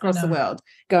of us across the world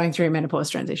going through menopause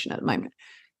transition at the moment.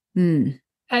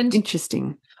 And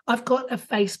interesting. I've got a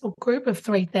Facebook group of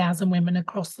 3,000 women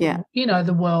across the,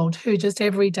 the world who just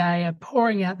every day are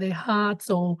pouring out their hearts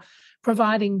or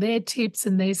providing their tips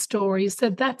and their stories. So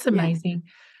that's amazing.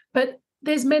 But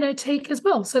there's Menotique as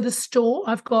well. So the store,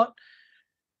 I've got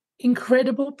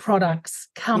incredible products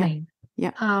coming.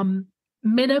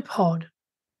 Menopod,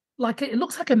 like it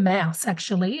looks like a mouse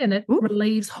actually, and it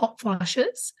relieves hot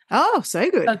flushes. Oh, so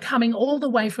good. Coming all the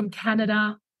way from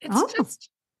Canada. It's just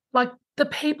like the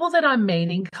people that I'm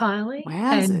meeting, Kylie,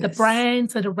 and the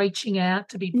brands that are reaching out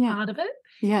to be part of it.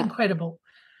 Yeah. Incredible.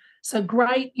 So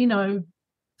great,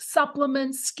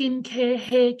 supplements, skincare,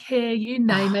 hair care, you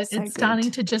name it. So It's starting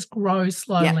good. to just grow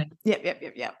slowly.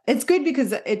 Yep. It's good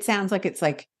because it sounds like it's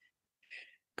like,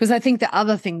 because I think the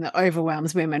other thing that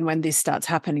overwhelms women when this starts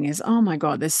happening is, oh my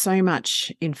God, there's so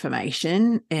much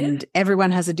information and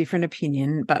everyone has a different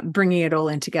opinion, but bringing it all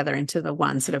in together into the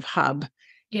one sort of hub.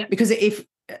 Yeah. Because if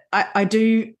I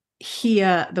do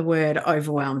hear the word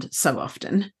overwhelmed so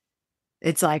often,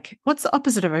 it's like, what's the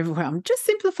opposite of overwhelmed? Just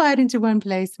simplify it into one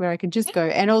place where I can just go.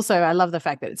 And also I love the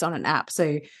fact that it's on an app.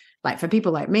 So like for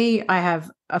people like me, I have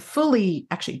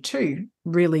actually two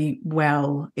really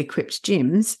well-equipped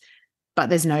gyms, but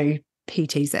there's no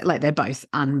PTs that like they're both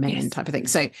unmanned type of thing.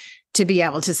 So to be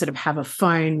able to sort of have a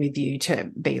phone with you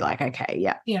to be like,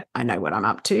 okay, I know what I'm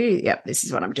up to. Yep, this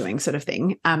is what I'm doing sort of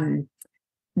thing.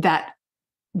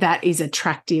 That is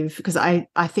attractive because I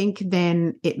think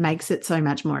then it makes it so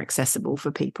much more accessible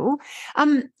for people.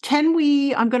 I'm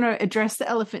going to address the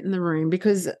elephant in the room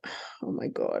because, oh my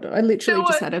God, I literally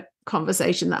just had a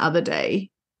conversation the other day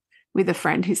with a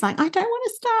friend who's like, I don't want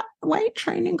to start weight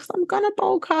training because I'm going to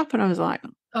bulk up. And I was like,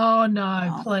 oh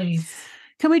no, please.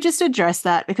 Can we just address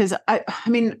that? Because I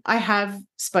mean, I have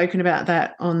spoken about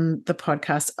that on the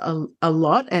podcast a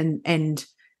lot and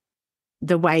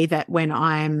the way that when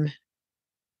I'm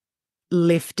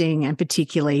lifting and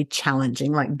particularly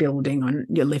challenging, like building on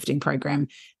your lifting program,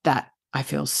 that I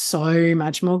feel so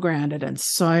much more grounded and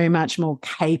so much more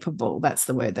capable. That's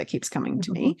the word that keeps coming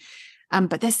to me.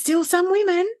 But there's still some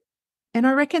women, and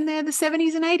I reckon they're the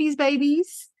 70s and 80s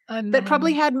babies that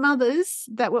probably had mothers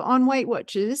that were on Weight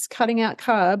Watchers, cutting out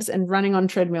carbs and running on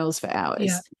treadmills for hours.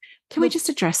 Yeah. Can we just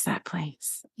address that,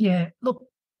 please? Yeah. Look,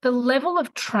 the level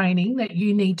of training that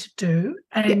you need to do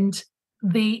and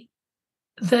the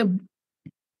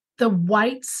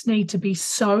weights need to be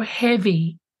so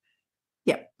heavy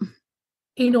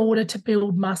in order to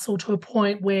build muscle to a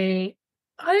point where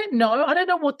I don't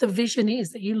know what the vision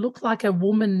is, that you look like a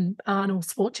woman, Arnold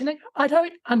Schwarzenegger. I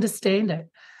don't understand it.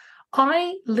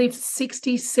 I lift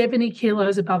 60, 70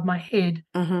 kilos above my head.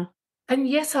 And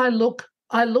yes, I look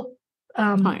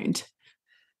toned,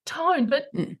 but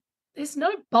there's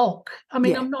no bulk. I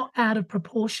mean, I'm not out of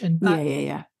proportion, but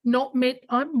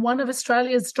I'm one of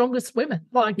Australia's strongest women.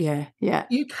 Like,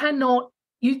 you cannot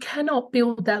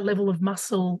build that level of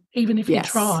muscle even if you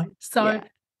try. So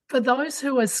for those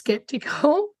who are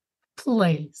skeptical,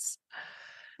 please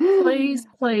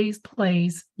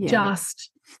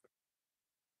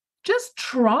just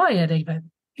try it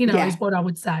even, is what I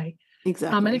would say.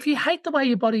 Exactly. And if you hate the way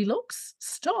your body looks,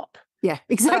 stop. Yeah,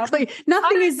 exactly.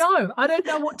 I don't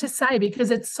know what to say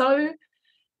because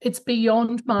it's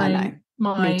beyond my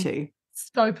Me too.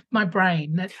 scope, my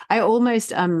brain. I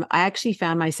actually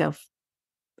found myself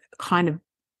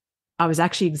I was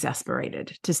actually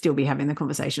exasperated to still be having the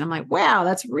conversation. I'm like, wow,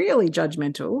 that's really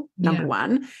judgmental, number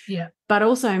one. Yeah. But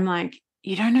also I'm like,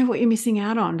 you don't know what you're missing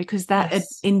out on because that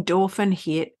endorphin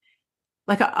hit,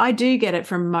 like I do get it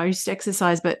from most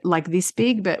exercise, but like this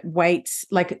big, but weights,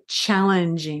 like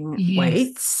challenging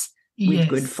weights with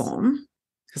good form.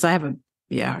 Because I have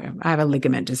a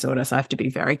ligament disorder, so I have to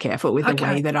be very careful with the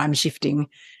way that I'm shifting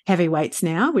heavy weights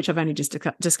now, which I've only just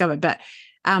discovered. But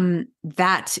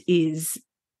that is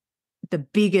the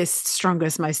biggest,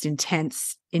 strongest, most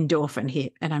intense endorphin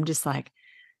hit. And I'm just like,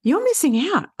 you're missing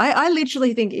out. I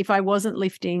literally think if I wasn't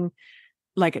lifting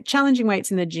like challenging weights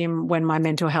in the gym when my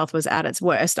mental health was at its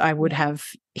worst, I would have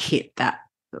hit that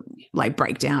like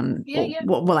breakdown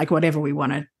or like whatever we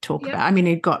want to talk about. I mean,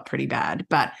 it got pretty bad,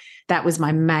 but that was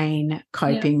my main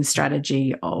coping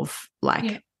strategy of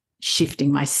like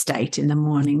shifting my state in the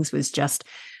mornings was just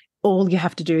all you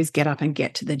have to do is get up and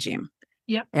get to the gym.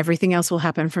 Yep. Everything else will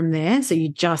happen from there. So you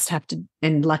just have to,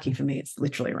 and lucky for me, it's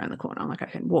literally around the corner. I'm like, I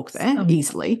can walk there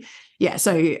easily. Yeah.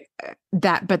 So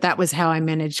that was how I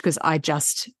managed because I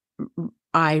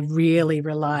really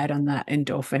relied on that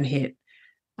endorphin hit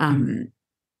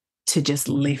to just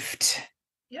lift,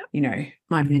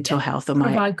 my mental health or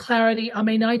provide clarity. I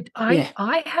mean, I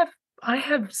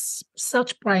have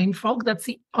such brain fog. That's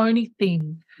the only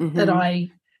thing that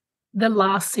the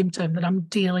last symptom that I'm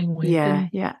dealing with.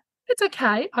 Yeah. It's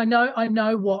okay. I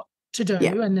know what to do,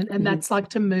 and that's like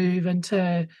to move and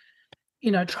to,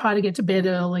 try to get to bed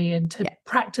early and to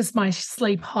practice my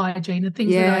sleep hygiene and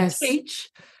things that I teach.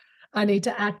 I need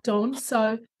to act on.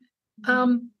 So,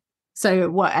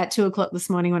 what at 2:00 this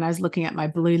morning when I was looking at my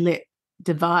blue lit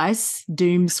device,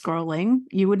 doom scrolling,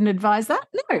 you wouldn't advise that?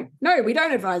 No, we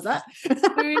don't advise that.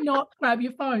 Do not grab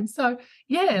your phone. So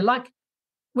like.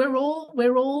 We're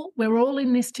all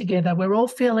in this together. We're all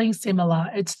feeling similar.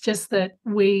 It's just that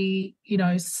we,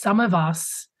 some of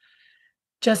us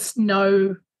just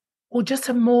know or just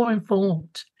are more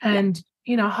informed. And,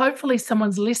 hopefully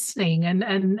someone's listening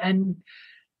and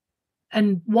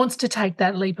wants to take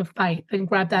that leap of faith and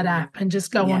grab that app and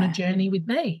just go on a journey with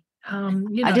me,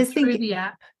 I just through think the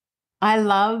app.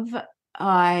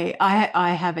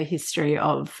 I have a history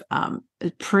of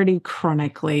pretty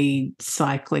chronically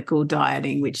cyclical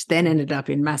dieting, which then ended up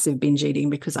in massive binge eating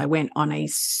because I went on a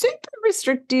super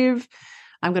restrictive,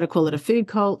 I'm going to call it a food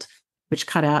cult, which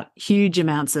cut out huge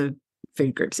amounts of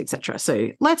food groups, etc. So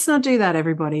let's not do that,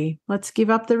 everybody. Let's give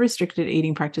up the restricted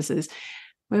eating practices.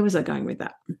 Where was I going with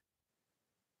that?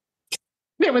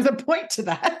 There was a point to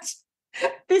that.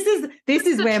 This is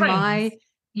where trends.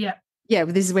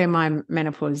 this is where my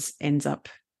menopause ends up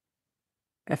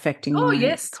affecting my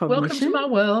yes, cognition. Welcome to my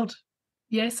world.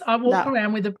 Yes, I walk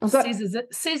around with the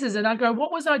scissors and I go,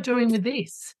 what was I doing with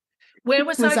this? Where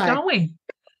was I going?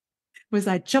 Was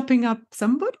I chopping up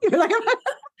somebody?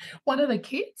 One of the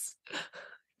kids?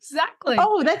 Exactly.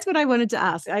 Oh, that's what I wanted to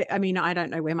ask. I mean, I don't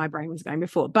know where my brain was going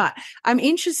before, but I'm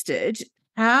interested.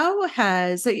 How old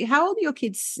are your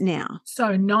kids now?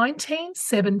 So 19,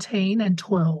 17 and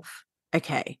 12.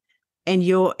 Okay.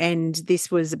 And this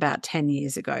was about 10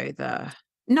 years ago.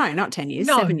 No, not 10 years,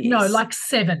 7 years. No, like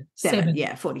seven.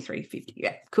 Yeah, 43, 50.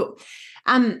 Yeah, cool.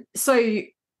 So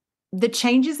the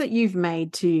changes that you've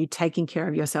made to taking care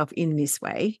of yourself in this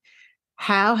way,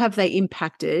 how have they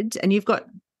impacted? And you've got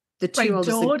the two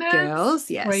oldest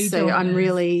girls. Yes. So I'm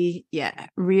really.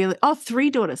 Oh, 3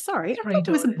 daughters. Sorry. I thought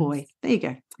it was a boy. There you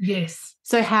go. Yes.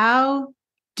 So how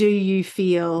do you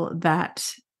feel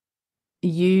that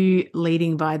you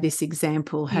leading by this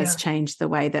example has changed the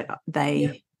way that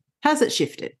has it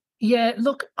shifted? Yeah.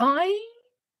 Look, I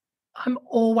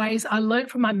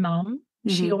learned from my mum. Mm-hmm.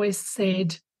 She always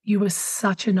said, you were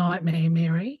such a nightmare,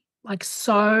 Mary, like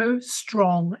so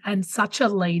strong and such a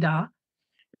leader.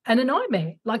 And a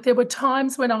nightmare. Like there were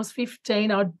times when I was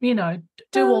 15, I'd,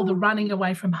 do all the running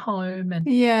away from home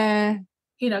and,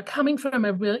 coming from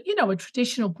a real, a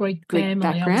traditional Greek family.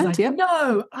 Background, I was like,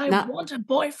 no, I want a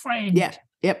boyfriend. Yeah.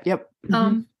 Yep.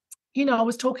 Mm-hmm. I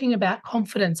was talking about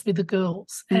confidence with the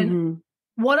girls. And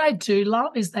what I do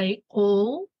love is they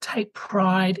all take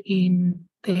pride in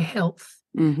their health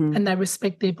and they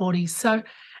respect their bodies. So,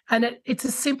 and it's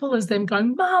as simple as them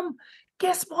going, Mum,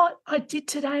 guess what I did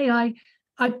today?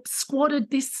 I squatted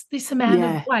this amount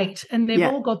of weight, and they've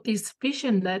all got this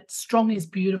vision that strong is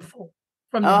beautiful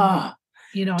from them.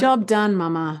 Job done,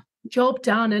 Mama. Job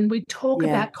done. And we talk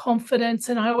about confidence,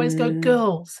 and I always go,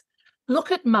 girls,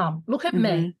 look at Mum, look at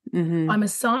me. Mm-hmm. I'm a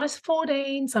size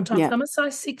 14, sometimes I'm a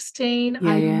size 16.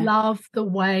 I love the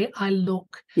way I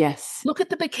look. Yes. Look at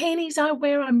the bikinis I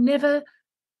wear. I'm never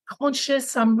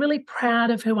conscious. I'm really proud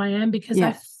of who I am because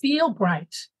I feel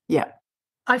great. Yeah.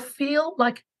 I feel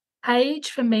like age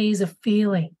for me is a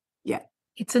feeling. Yeah.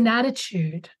 It's an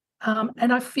attitude.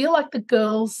 And I feel like the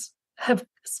girls have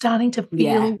starting to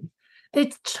feel they're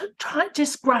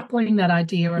just grappling that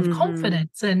idea of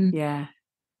confidence. And,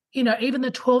 even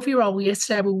the 12-year-old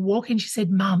yesterday, we were walking, she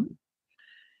said, Mum,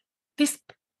 this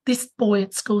boy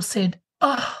at school said,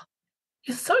 oh,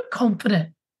 you're so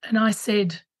confident. And I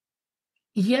said,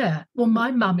 yeah, well,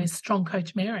 my mum is Strong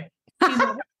Coach Mary.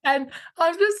 And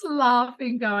I'm just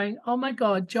laughing, going, oh, my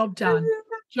God, job done,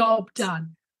 job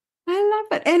done. I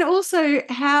love it. And also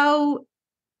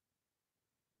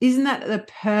isn't that the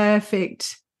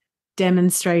perfect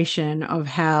demonstration of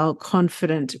how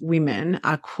confident women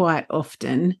are quite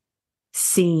often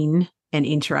seen and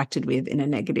interacted with in a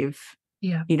negative.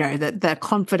 Yeah. That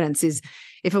confidence is,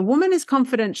 if a woman is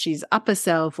confident, she's up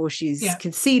herself or she's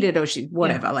conceited or she's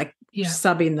whatever,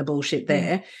 sub in the bullshit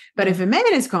there. Yeah. But if a man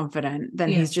is confident, then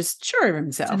he's just sure of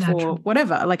himself or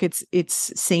whatever. Like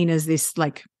it's seen as this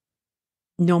like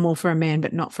normal for a man,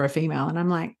 but not for a female. And I'm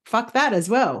like, fuck that as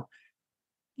well.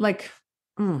 Like,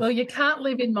 well, you can't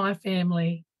live in my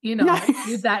family,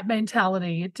 with that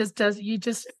mentality. It just does. You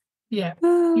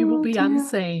will be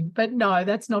unseen. But no,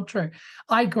 that's not true.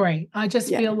 I agree. I just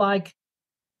feel like,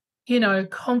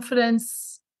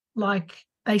 confidence, like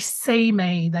they see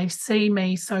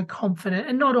me so confident,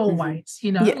 and not always,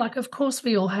 like of course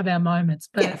we all have our moments,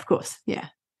 but of course. Yeah.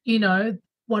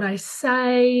 What I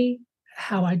say,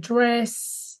 how I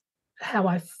dress, how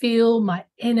I feel, my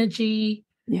energy.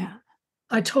 Yeah.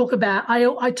 I talk about,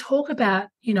 aging.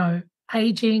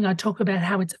 I talk about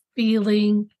how it's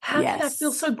feeling. How can I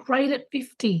feel so great at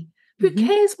 50? Who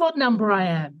cares what number I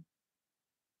am?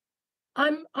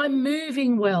 I'm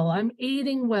moving well. I'm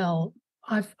eating well.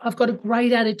 I've got a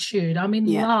great attitude. I'm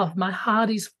in love. My heart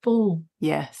is full.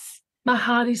 Yes. My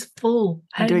heart is full.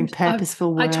 I'm doing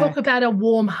purposeful work. I talk about a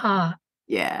warm heart.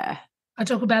 Yeah. I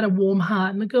talk about a warm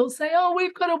heart and the girls say, oh,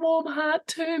 we've got a warm heart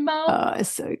too, Mum. Oh,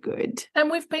 so good.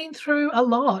 And we've been through a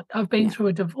lot. I've been through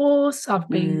a divorce. I've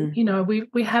been,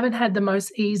 we haven't had the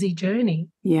most easy journey.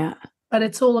 Yeah. But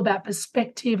it's all about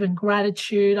perspective and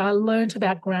gratitude. I learned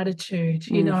about gratitude,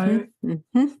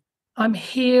 I'm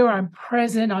here, I'm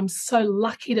present. I'm so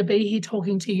lucky to be here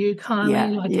talking to you,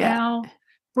 Kylie. How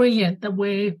brilliant that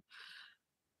we're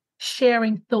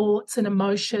sharing thoughts and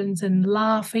emotions and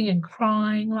laughing and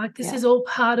crying. Like this is all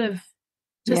part of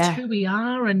just who we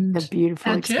are and the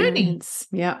beautiful our experience.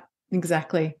 journey. Yeah,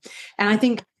 exactly. And I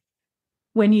think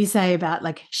when you say about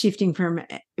like shifting from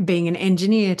being an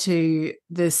engineer to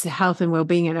this health and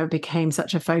well-being, and it became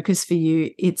such a focus for you,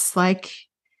 it's like,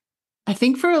 I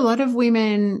think for a lot of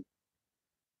women,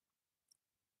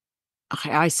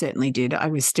 I certainly did. I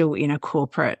was still in a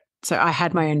corporate. So I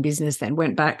had my own business, then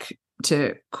went back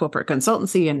to corporate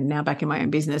consultancy and now back in my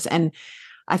own business. And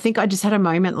I think I just had a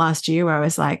moment last year where I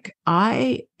was like,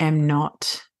 I am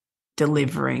not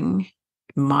delivering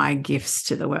my gifts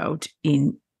to the world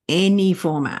in any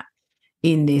format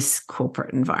in this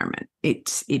corporate environment.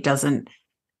 It doesn't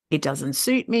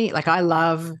suit me. Like, I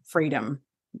love freedom.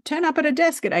 Turn up at a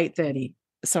desk at 8:30.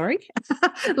 Sorry.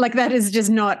 Like that does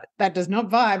not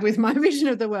vibe with my vision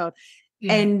of the world.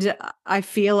 Yeah. And I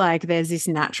feel like there's this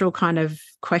natural kind of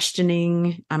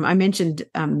questioning. I mentioned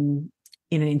in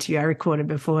an interview I recorded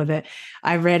before that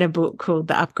I read a book called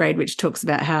The Upgrade, which talks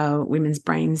about how women's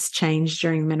brains change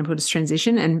during menopause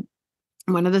transition. And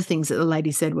one of the things that the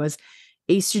lady said was,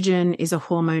 estrogen is a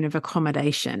hormone of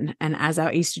accommodation. And as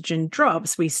our estrogen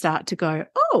drops, we start to go,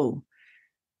 oh,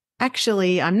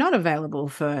 actually, I'm not available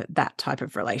for that type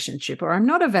of relationship, or I'm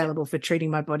not available for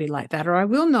treating my body like that, or I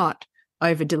will not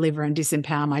over-deliver and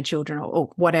disempower my children, or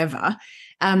whatever.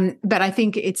 But I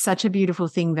think it's such a beautiful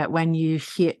thing that when you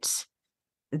hit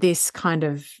this kind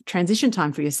of transition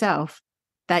time for yourself,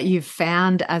 that you've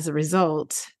found as a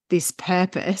result this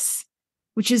purpose,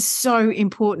 which is so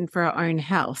important for our own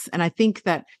health. And I think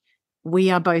that we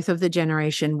are both of the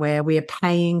generation where we are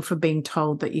paying for being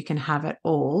told that you can have it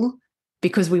all,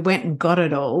 because we went and got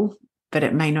it all, but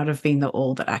it may not have been the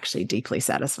all that actually deeply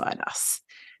satisfied us.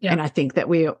 Yeah. And I think that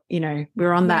we're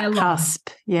on that cusp.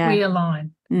 Yeah. We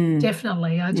align.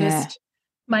 Definitely.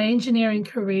 My engineering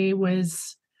career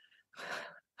was,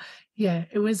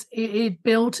 it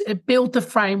built the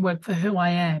framework for who I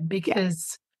am,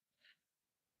 because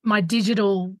my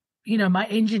digital, my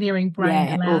engineering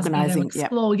brain allows me to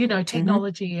explore,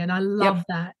 technology, and I love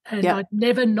that. And I'd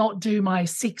never not do my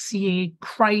 6-year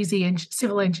crazy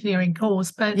civil engineering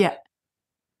course, but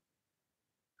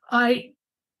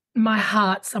my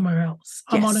heart's somewhere else.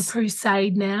 I'm on a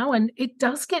crusade now, and it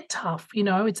does get tough.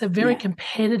 It's a very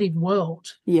competitive world.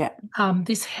 Yeah.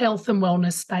 This health and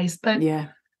wellness space, but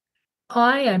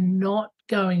I am not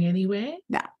going anywhere.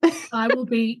 No. I will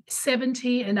be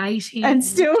 70 and 80 and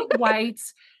still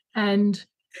weights, and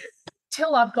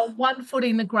till I've got one foot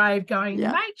in the grave going,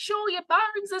 make sure your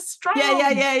bones are strong. Yeah.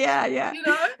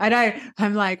 I know.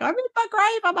 I'm like, I'm in my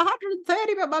grave, I'm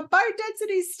 130, but my bone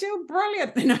density is still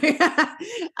brilliant.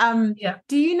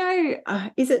 Do you know,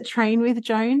 is it Train with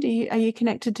Joan? Are you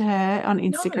connected to her on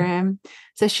Instagram?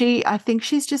 No. So I think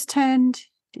she's just turned,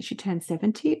 did she turn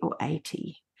 70 or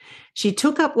 80? She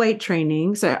took up weight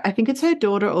training. So I think it's her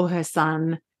daughter or her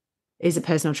son is a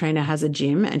personal trainer, has a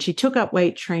gym, and she took up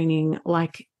weight training,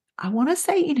 like, I want to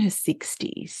say in her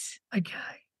 60s. Okay.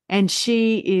 And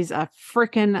she is a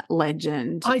freaking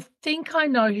legend. I think I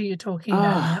know who you're talking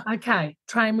about. Okay.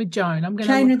 Train with Joan. I'm going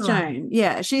to Train with Joan.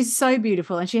 Yeah. She's so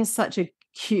beautiful, and she has such a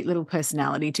cute little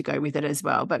personality to go with it as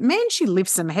well. But man, she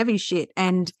lifts some heavy shit,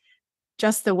 and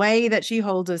just the way that she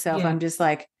holds herself, I'm just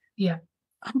like,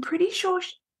 I'm pretty sure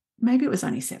maybe it was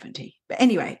only 70. But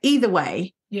anyway, either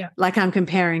way, like, I'm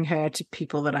comparing her to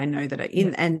people that I know that are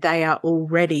in, and they are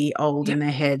already old in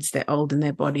their heads, they're old in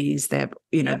their bodies, they're,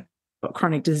 got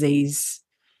chronic disease.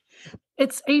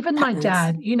 It's even my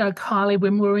dad, Kylie,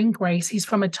 when we were in Greece, he's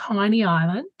from a tiny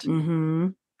island. Mm-hmm.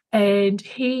 And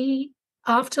he,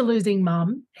 after losing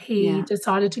Mum, he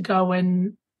decided to go,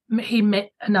 and he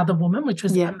met another woman, which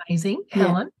was amazing,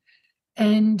 Helen.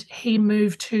 And he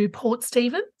moved to Port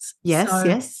Stephens.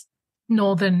 Yes.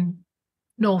 North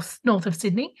of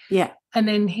Sydney. Yeah. And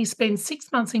then he spent 6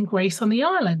 months in Greece on the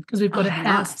island, because we've got a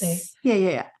house there.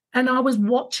 Yeah. And I was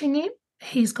watching him.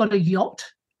 He's got a yacht,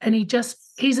 and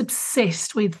he's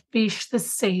obsessed with fish, the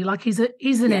sea. Like, he's an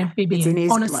amphibian. It's in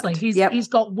his honestly. blood. He's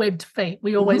got webbed feet.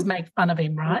 We always make fun of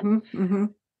him, right? Mm-hmm.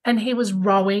 And he was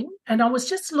rowing, and I was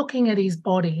just looking at his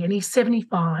body, and he's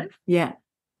 75. Yeah.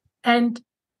 And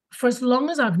for as long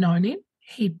as I've known him,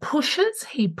 he pushes,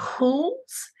 he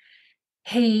pulls,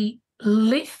 he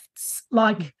lifts, lifts,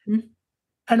 like,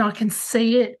 and I can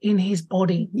see it in his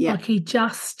body. Yeah. Like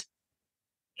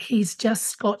he's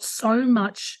just got so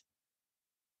much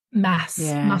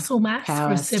muscle mass for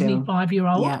a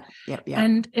 75-year-old. Yeah.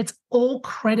 And it's all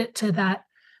credit to that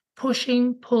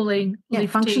pushing, pulling, lifting.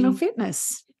 Functional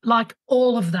fitness. Like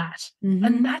all of that.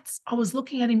 And I was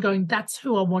looking at him going, that's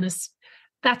who I want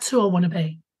to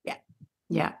be.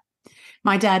 Yeah.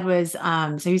 My dad was,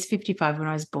 so he was 55 when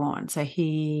I was born. So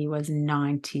he was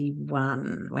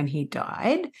 91 when he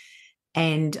died.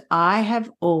 And I have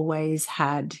always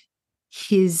had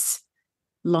his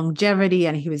longevity,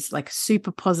 and he was like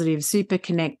super positive, super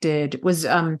connected, was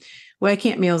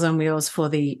working at Meals on Wheels for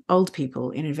the old people,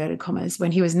 in inverted commas,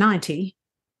 when he was 90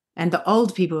 and the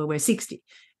old people were 60.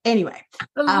 Anyway,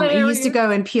 he used to go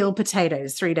and peel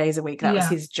potatoes 3 days a week. That was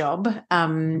his job.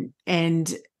 And,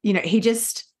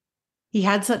 he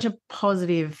had such a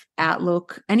positive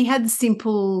outlook, and he had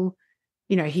simple,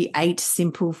 he ate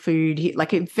simple food,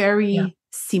 like a very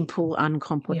simple,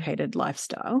 uncomplicated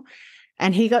lifestyle.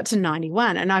 And he got to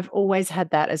 91, and I've always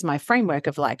had that as my framework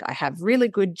of like, I have really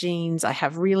good genes, I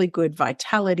have really good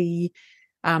vitality,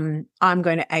 I'm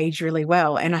going to age really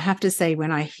well. And I have to say,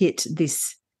 when I hit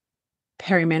this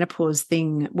perimenopause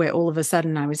thing where all of a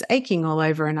sudden I was aching all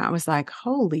over, and I was like,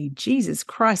 holy Jesus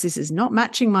Christ, this is not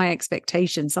matching my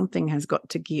expectations. Something has got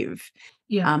to give.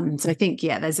 So I think,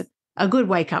 there's a good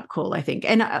wake-up call, I think.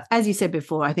 And as you said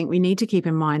before, I think we need to keep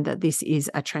in mind that this is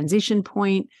a transition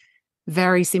point,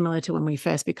 very similar to when we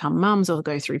first become mums or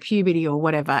go through puberty or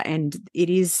whatever. And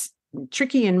it is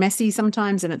tricky and messy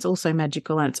sometimes, and it's also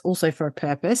magical, and it's also for a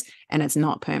purpose, and it's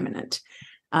not permanent.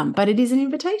 But it is an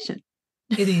invitation.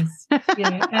 It is,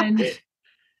 and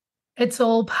it's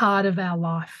all part of our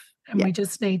life, and we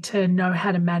just need to know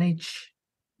how to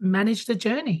manage the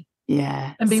journey.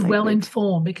 Yeah, and be so well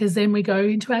informed, because then we go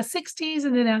into our 60s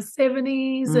and then our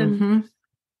 70s, and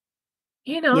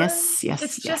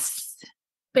it's just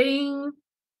being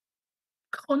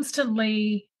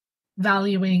constantly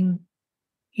valuing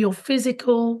your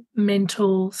physical,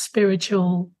 mental,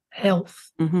 spiritual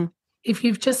health. If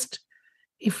you've just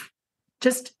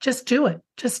do it.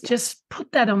 Just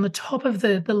put that on the top of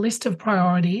the list of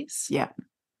priorities.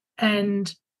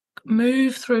 And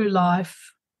move through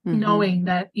life knowing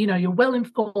that, you're well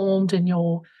informed, and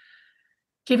you're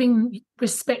giving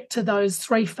respect to those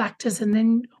three factors. And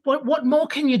then what more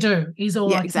can you do is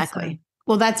all I can exactly. say.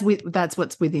 Well, that's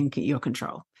what's within your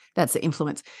control. That's the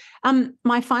influence.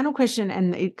 My final question,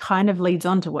 and it kind of leads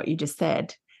on to what you just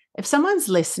said. If someone's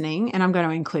listening, and I'm going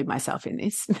to include myself in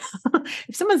this,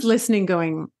 if someone's listening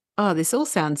going, oh, this all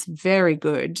sounds very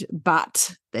good,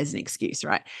 but there's an excuse,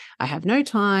 right? I have no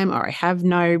time, or I have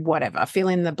no whatever, fill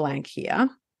in the blank here.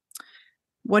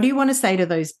 What do you want to say to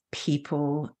those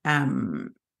people?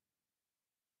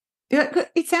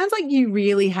 It sounds like you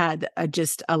really had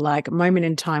just a moment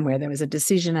in time where there was a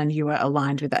decision, and you were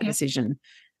aligned with that decision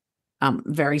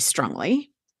very strongly.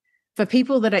 For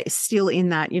people that are still in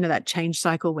that, that change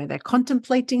cycle where they're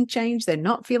contemplating change, they're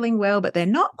not feeling well, but they're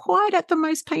not quite at the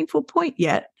most painful point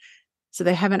yet, so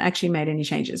they haven't actually made any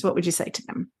changes, what would you say to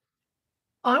them?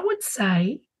 I would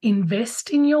say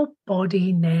invest in your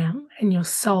body now and your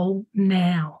soul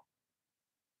now,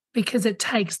 because it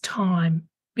takes time.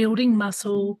 Building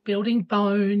muscle, building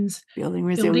bones, building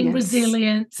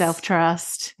resilience,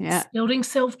 self-trust. Yeah. Building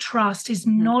self-trust is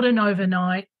not an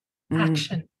overnight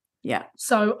action. Yeah.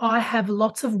 So I have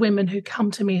lots of women who come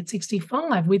to me at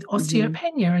 65 with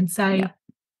osteopenia and say,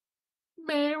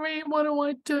 Mary, what do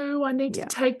I do? I need to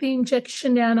take the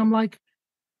injection now. And I'm like,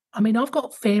 I've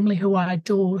got family who I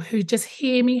adore who just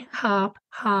hear me harp.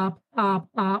 And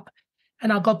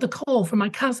I got the call from my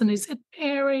cousin who said,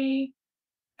 Mary.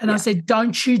 And I said,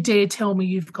 don't you dare tell me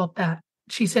you've got that.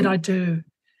 She said, I do.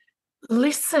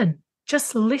 Listen,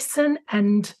 just listen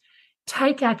and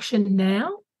take action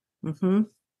now.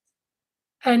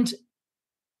 And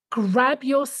grab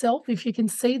yourself, if you can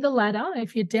see the ladder,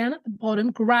 if you're down at the bottom,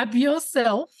 grab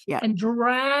yourself and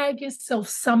drag yourself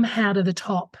somehow to the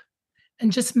top,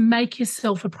 and just make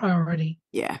yourself a priority.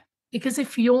 Yeah. Because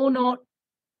if you're not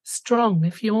strong,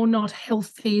 if you're not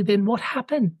healthy, then what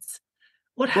happens?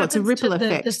 What happens? It's a ripple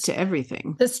effect to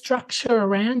everything. The structure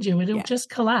around you, it'll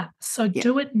just collapse. So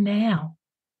do it now.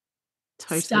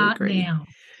 Totally Start agree. now.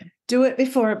 Do it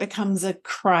before it becomes a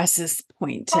crisis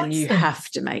point, and you have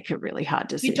to make a really hard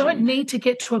decision. You don't need to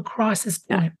get to a crisis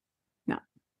point. No,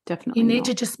 definitely You need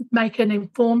to just make an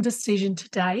informed decision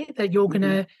today that you're going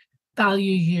to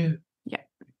value you.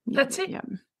 That's it.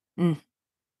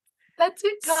 That's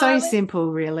it, Carly. So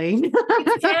simple, really.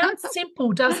 It sounds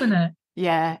simple, doesn't it?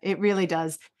 Yeah, it really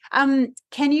does.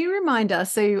 Can you remind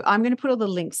us? So I'm going to put all the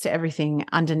links to everything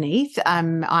underneath.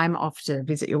 I'm off to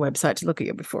visit your website to look at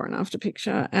your before and after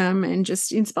picture and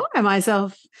just inspire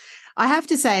myself. I have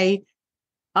to say,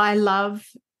 I love,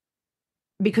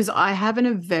 because I have an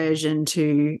aversion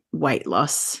to weight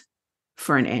loss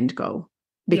for an end goal,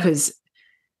 because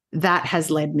that has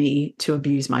led me to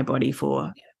abuse my body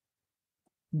for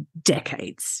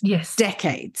decades. Yes.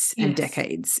 Decades and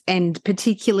decades. And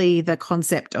particularly the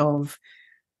concept of,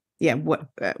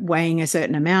 weighing a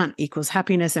certain amount equals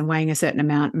happiness, and weighing a certain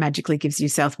amount magically gives you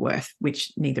self-worth,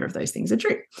 which neither of those things are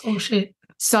true. Bullshit.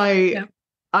 So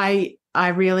I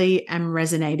really am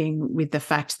resonating with the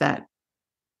fact that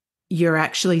you're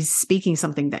actually speaking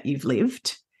something that you've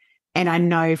lived. And I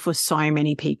know for so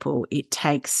many people, it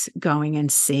takes going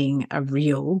and seeing a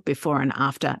real before and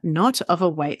after, not of a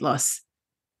weight loss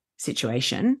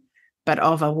situation, but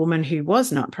of a woman who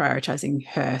was not prioritizing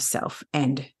herself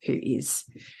and who is.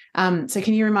 So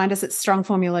can you remind us, it's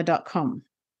strongformula.com?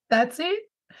 That's it.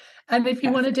 And if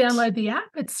you want to download the app,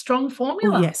 it's Strong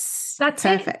Formula. Oh, yes. That's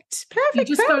perfect. it. Perfect.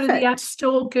 You just go to the App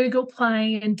Store, Google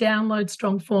Play, and download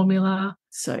Strong Formula.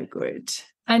 So good.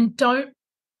 And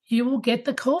you will get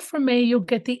the call from me, you'll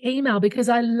get the email, because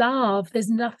there's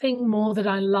nothing more that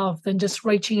I love than just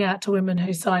reaching out to women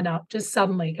who sign up, just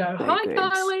suddenly go, so hi, good.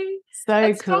 Kylie. So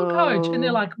that's cool. Strong Coach. And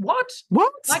they're like, what?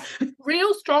 Like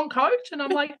real strong coach? And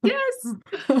I'm like, yes.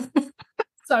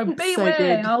 So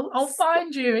beware. So I'll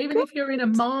find you, even if you're in a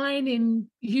mine in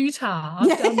Utah.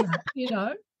 I've done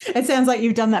that, It sounds like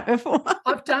you've done that before.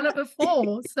 I've done it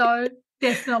before. So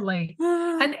definitely.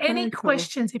 And any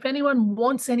questions, if anyone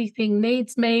wants anything,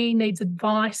 needs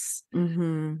advice,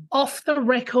 off the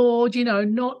record,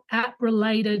 not app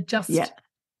related, just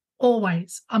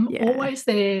always. I'm always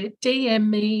there. DM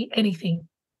me, anything.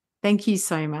 Thank you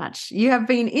so much. You have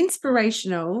been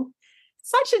inspirational.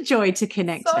 Such a joy to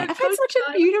connect today. I've had such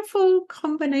a beautiful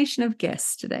combination of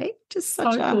guests today. Just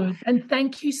such good. And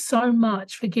thank you so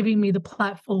much for giving me the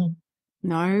platform.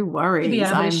 No worries.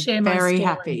 I'm very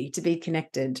happy to be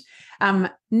connected.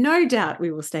 No doubt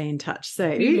we will stay in touch.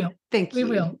 So thank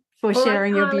you for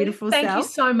sharing your beautiful self. Thank you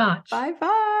so much.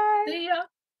 Bye-bye. See ya.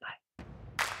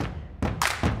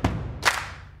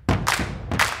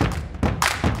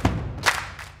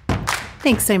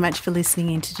 Thanks so much for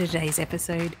listening into today's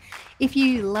episode. If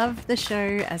you love the show,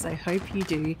 as I hope you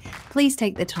do, please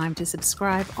take the time to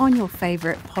subscribe on your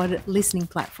favourite pod listening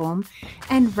platform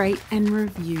and rate and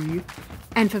review.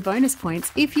 And for bonus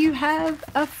points, if you have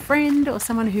a friend or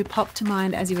someone who popped to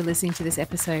mind as you were listening to this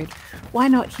episode, why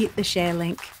not hit the share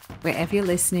link wherever you're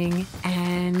listening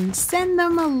and send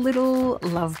them a little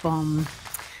love bomb.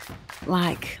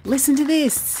 Like, listen to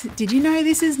this. Did you know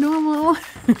this is normal?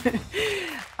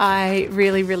 I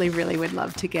really, really, really would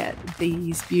love to get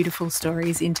these beautiful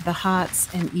stories into the hearts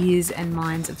and ears and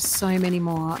minds of so many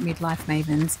more midlife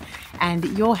mavens. And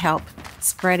your help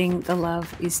spreading the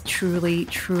love is truly,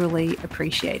 truly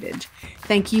appreciated.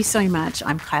 Thank you so much.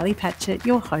 I'm Kylie Patchett,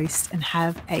 your host, and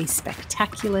have a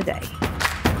spectacular day.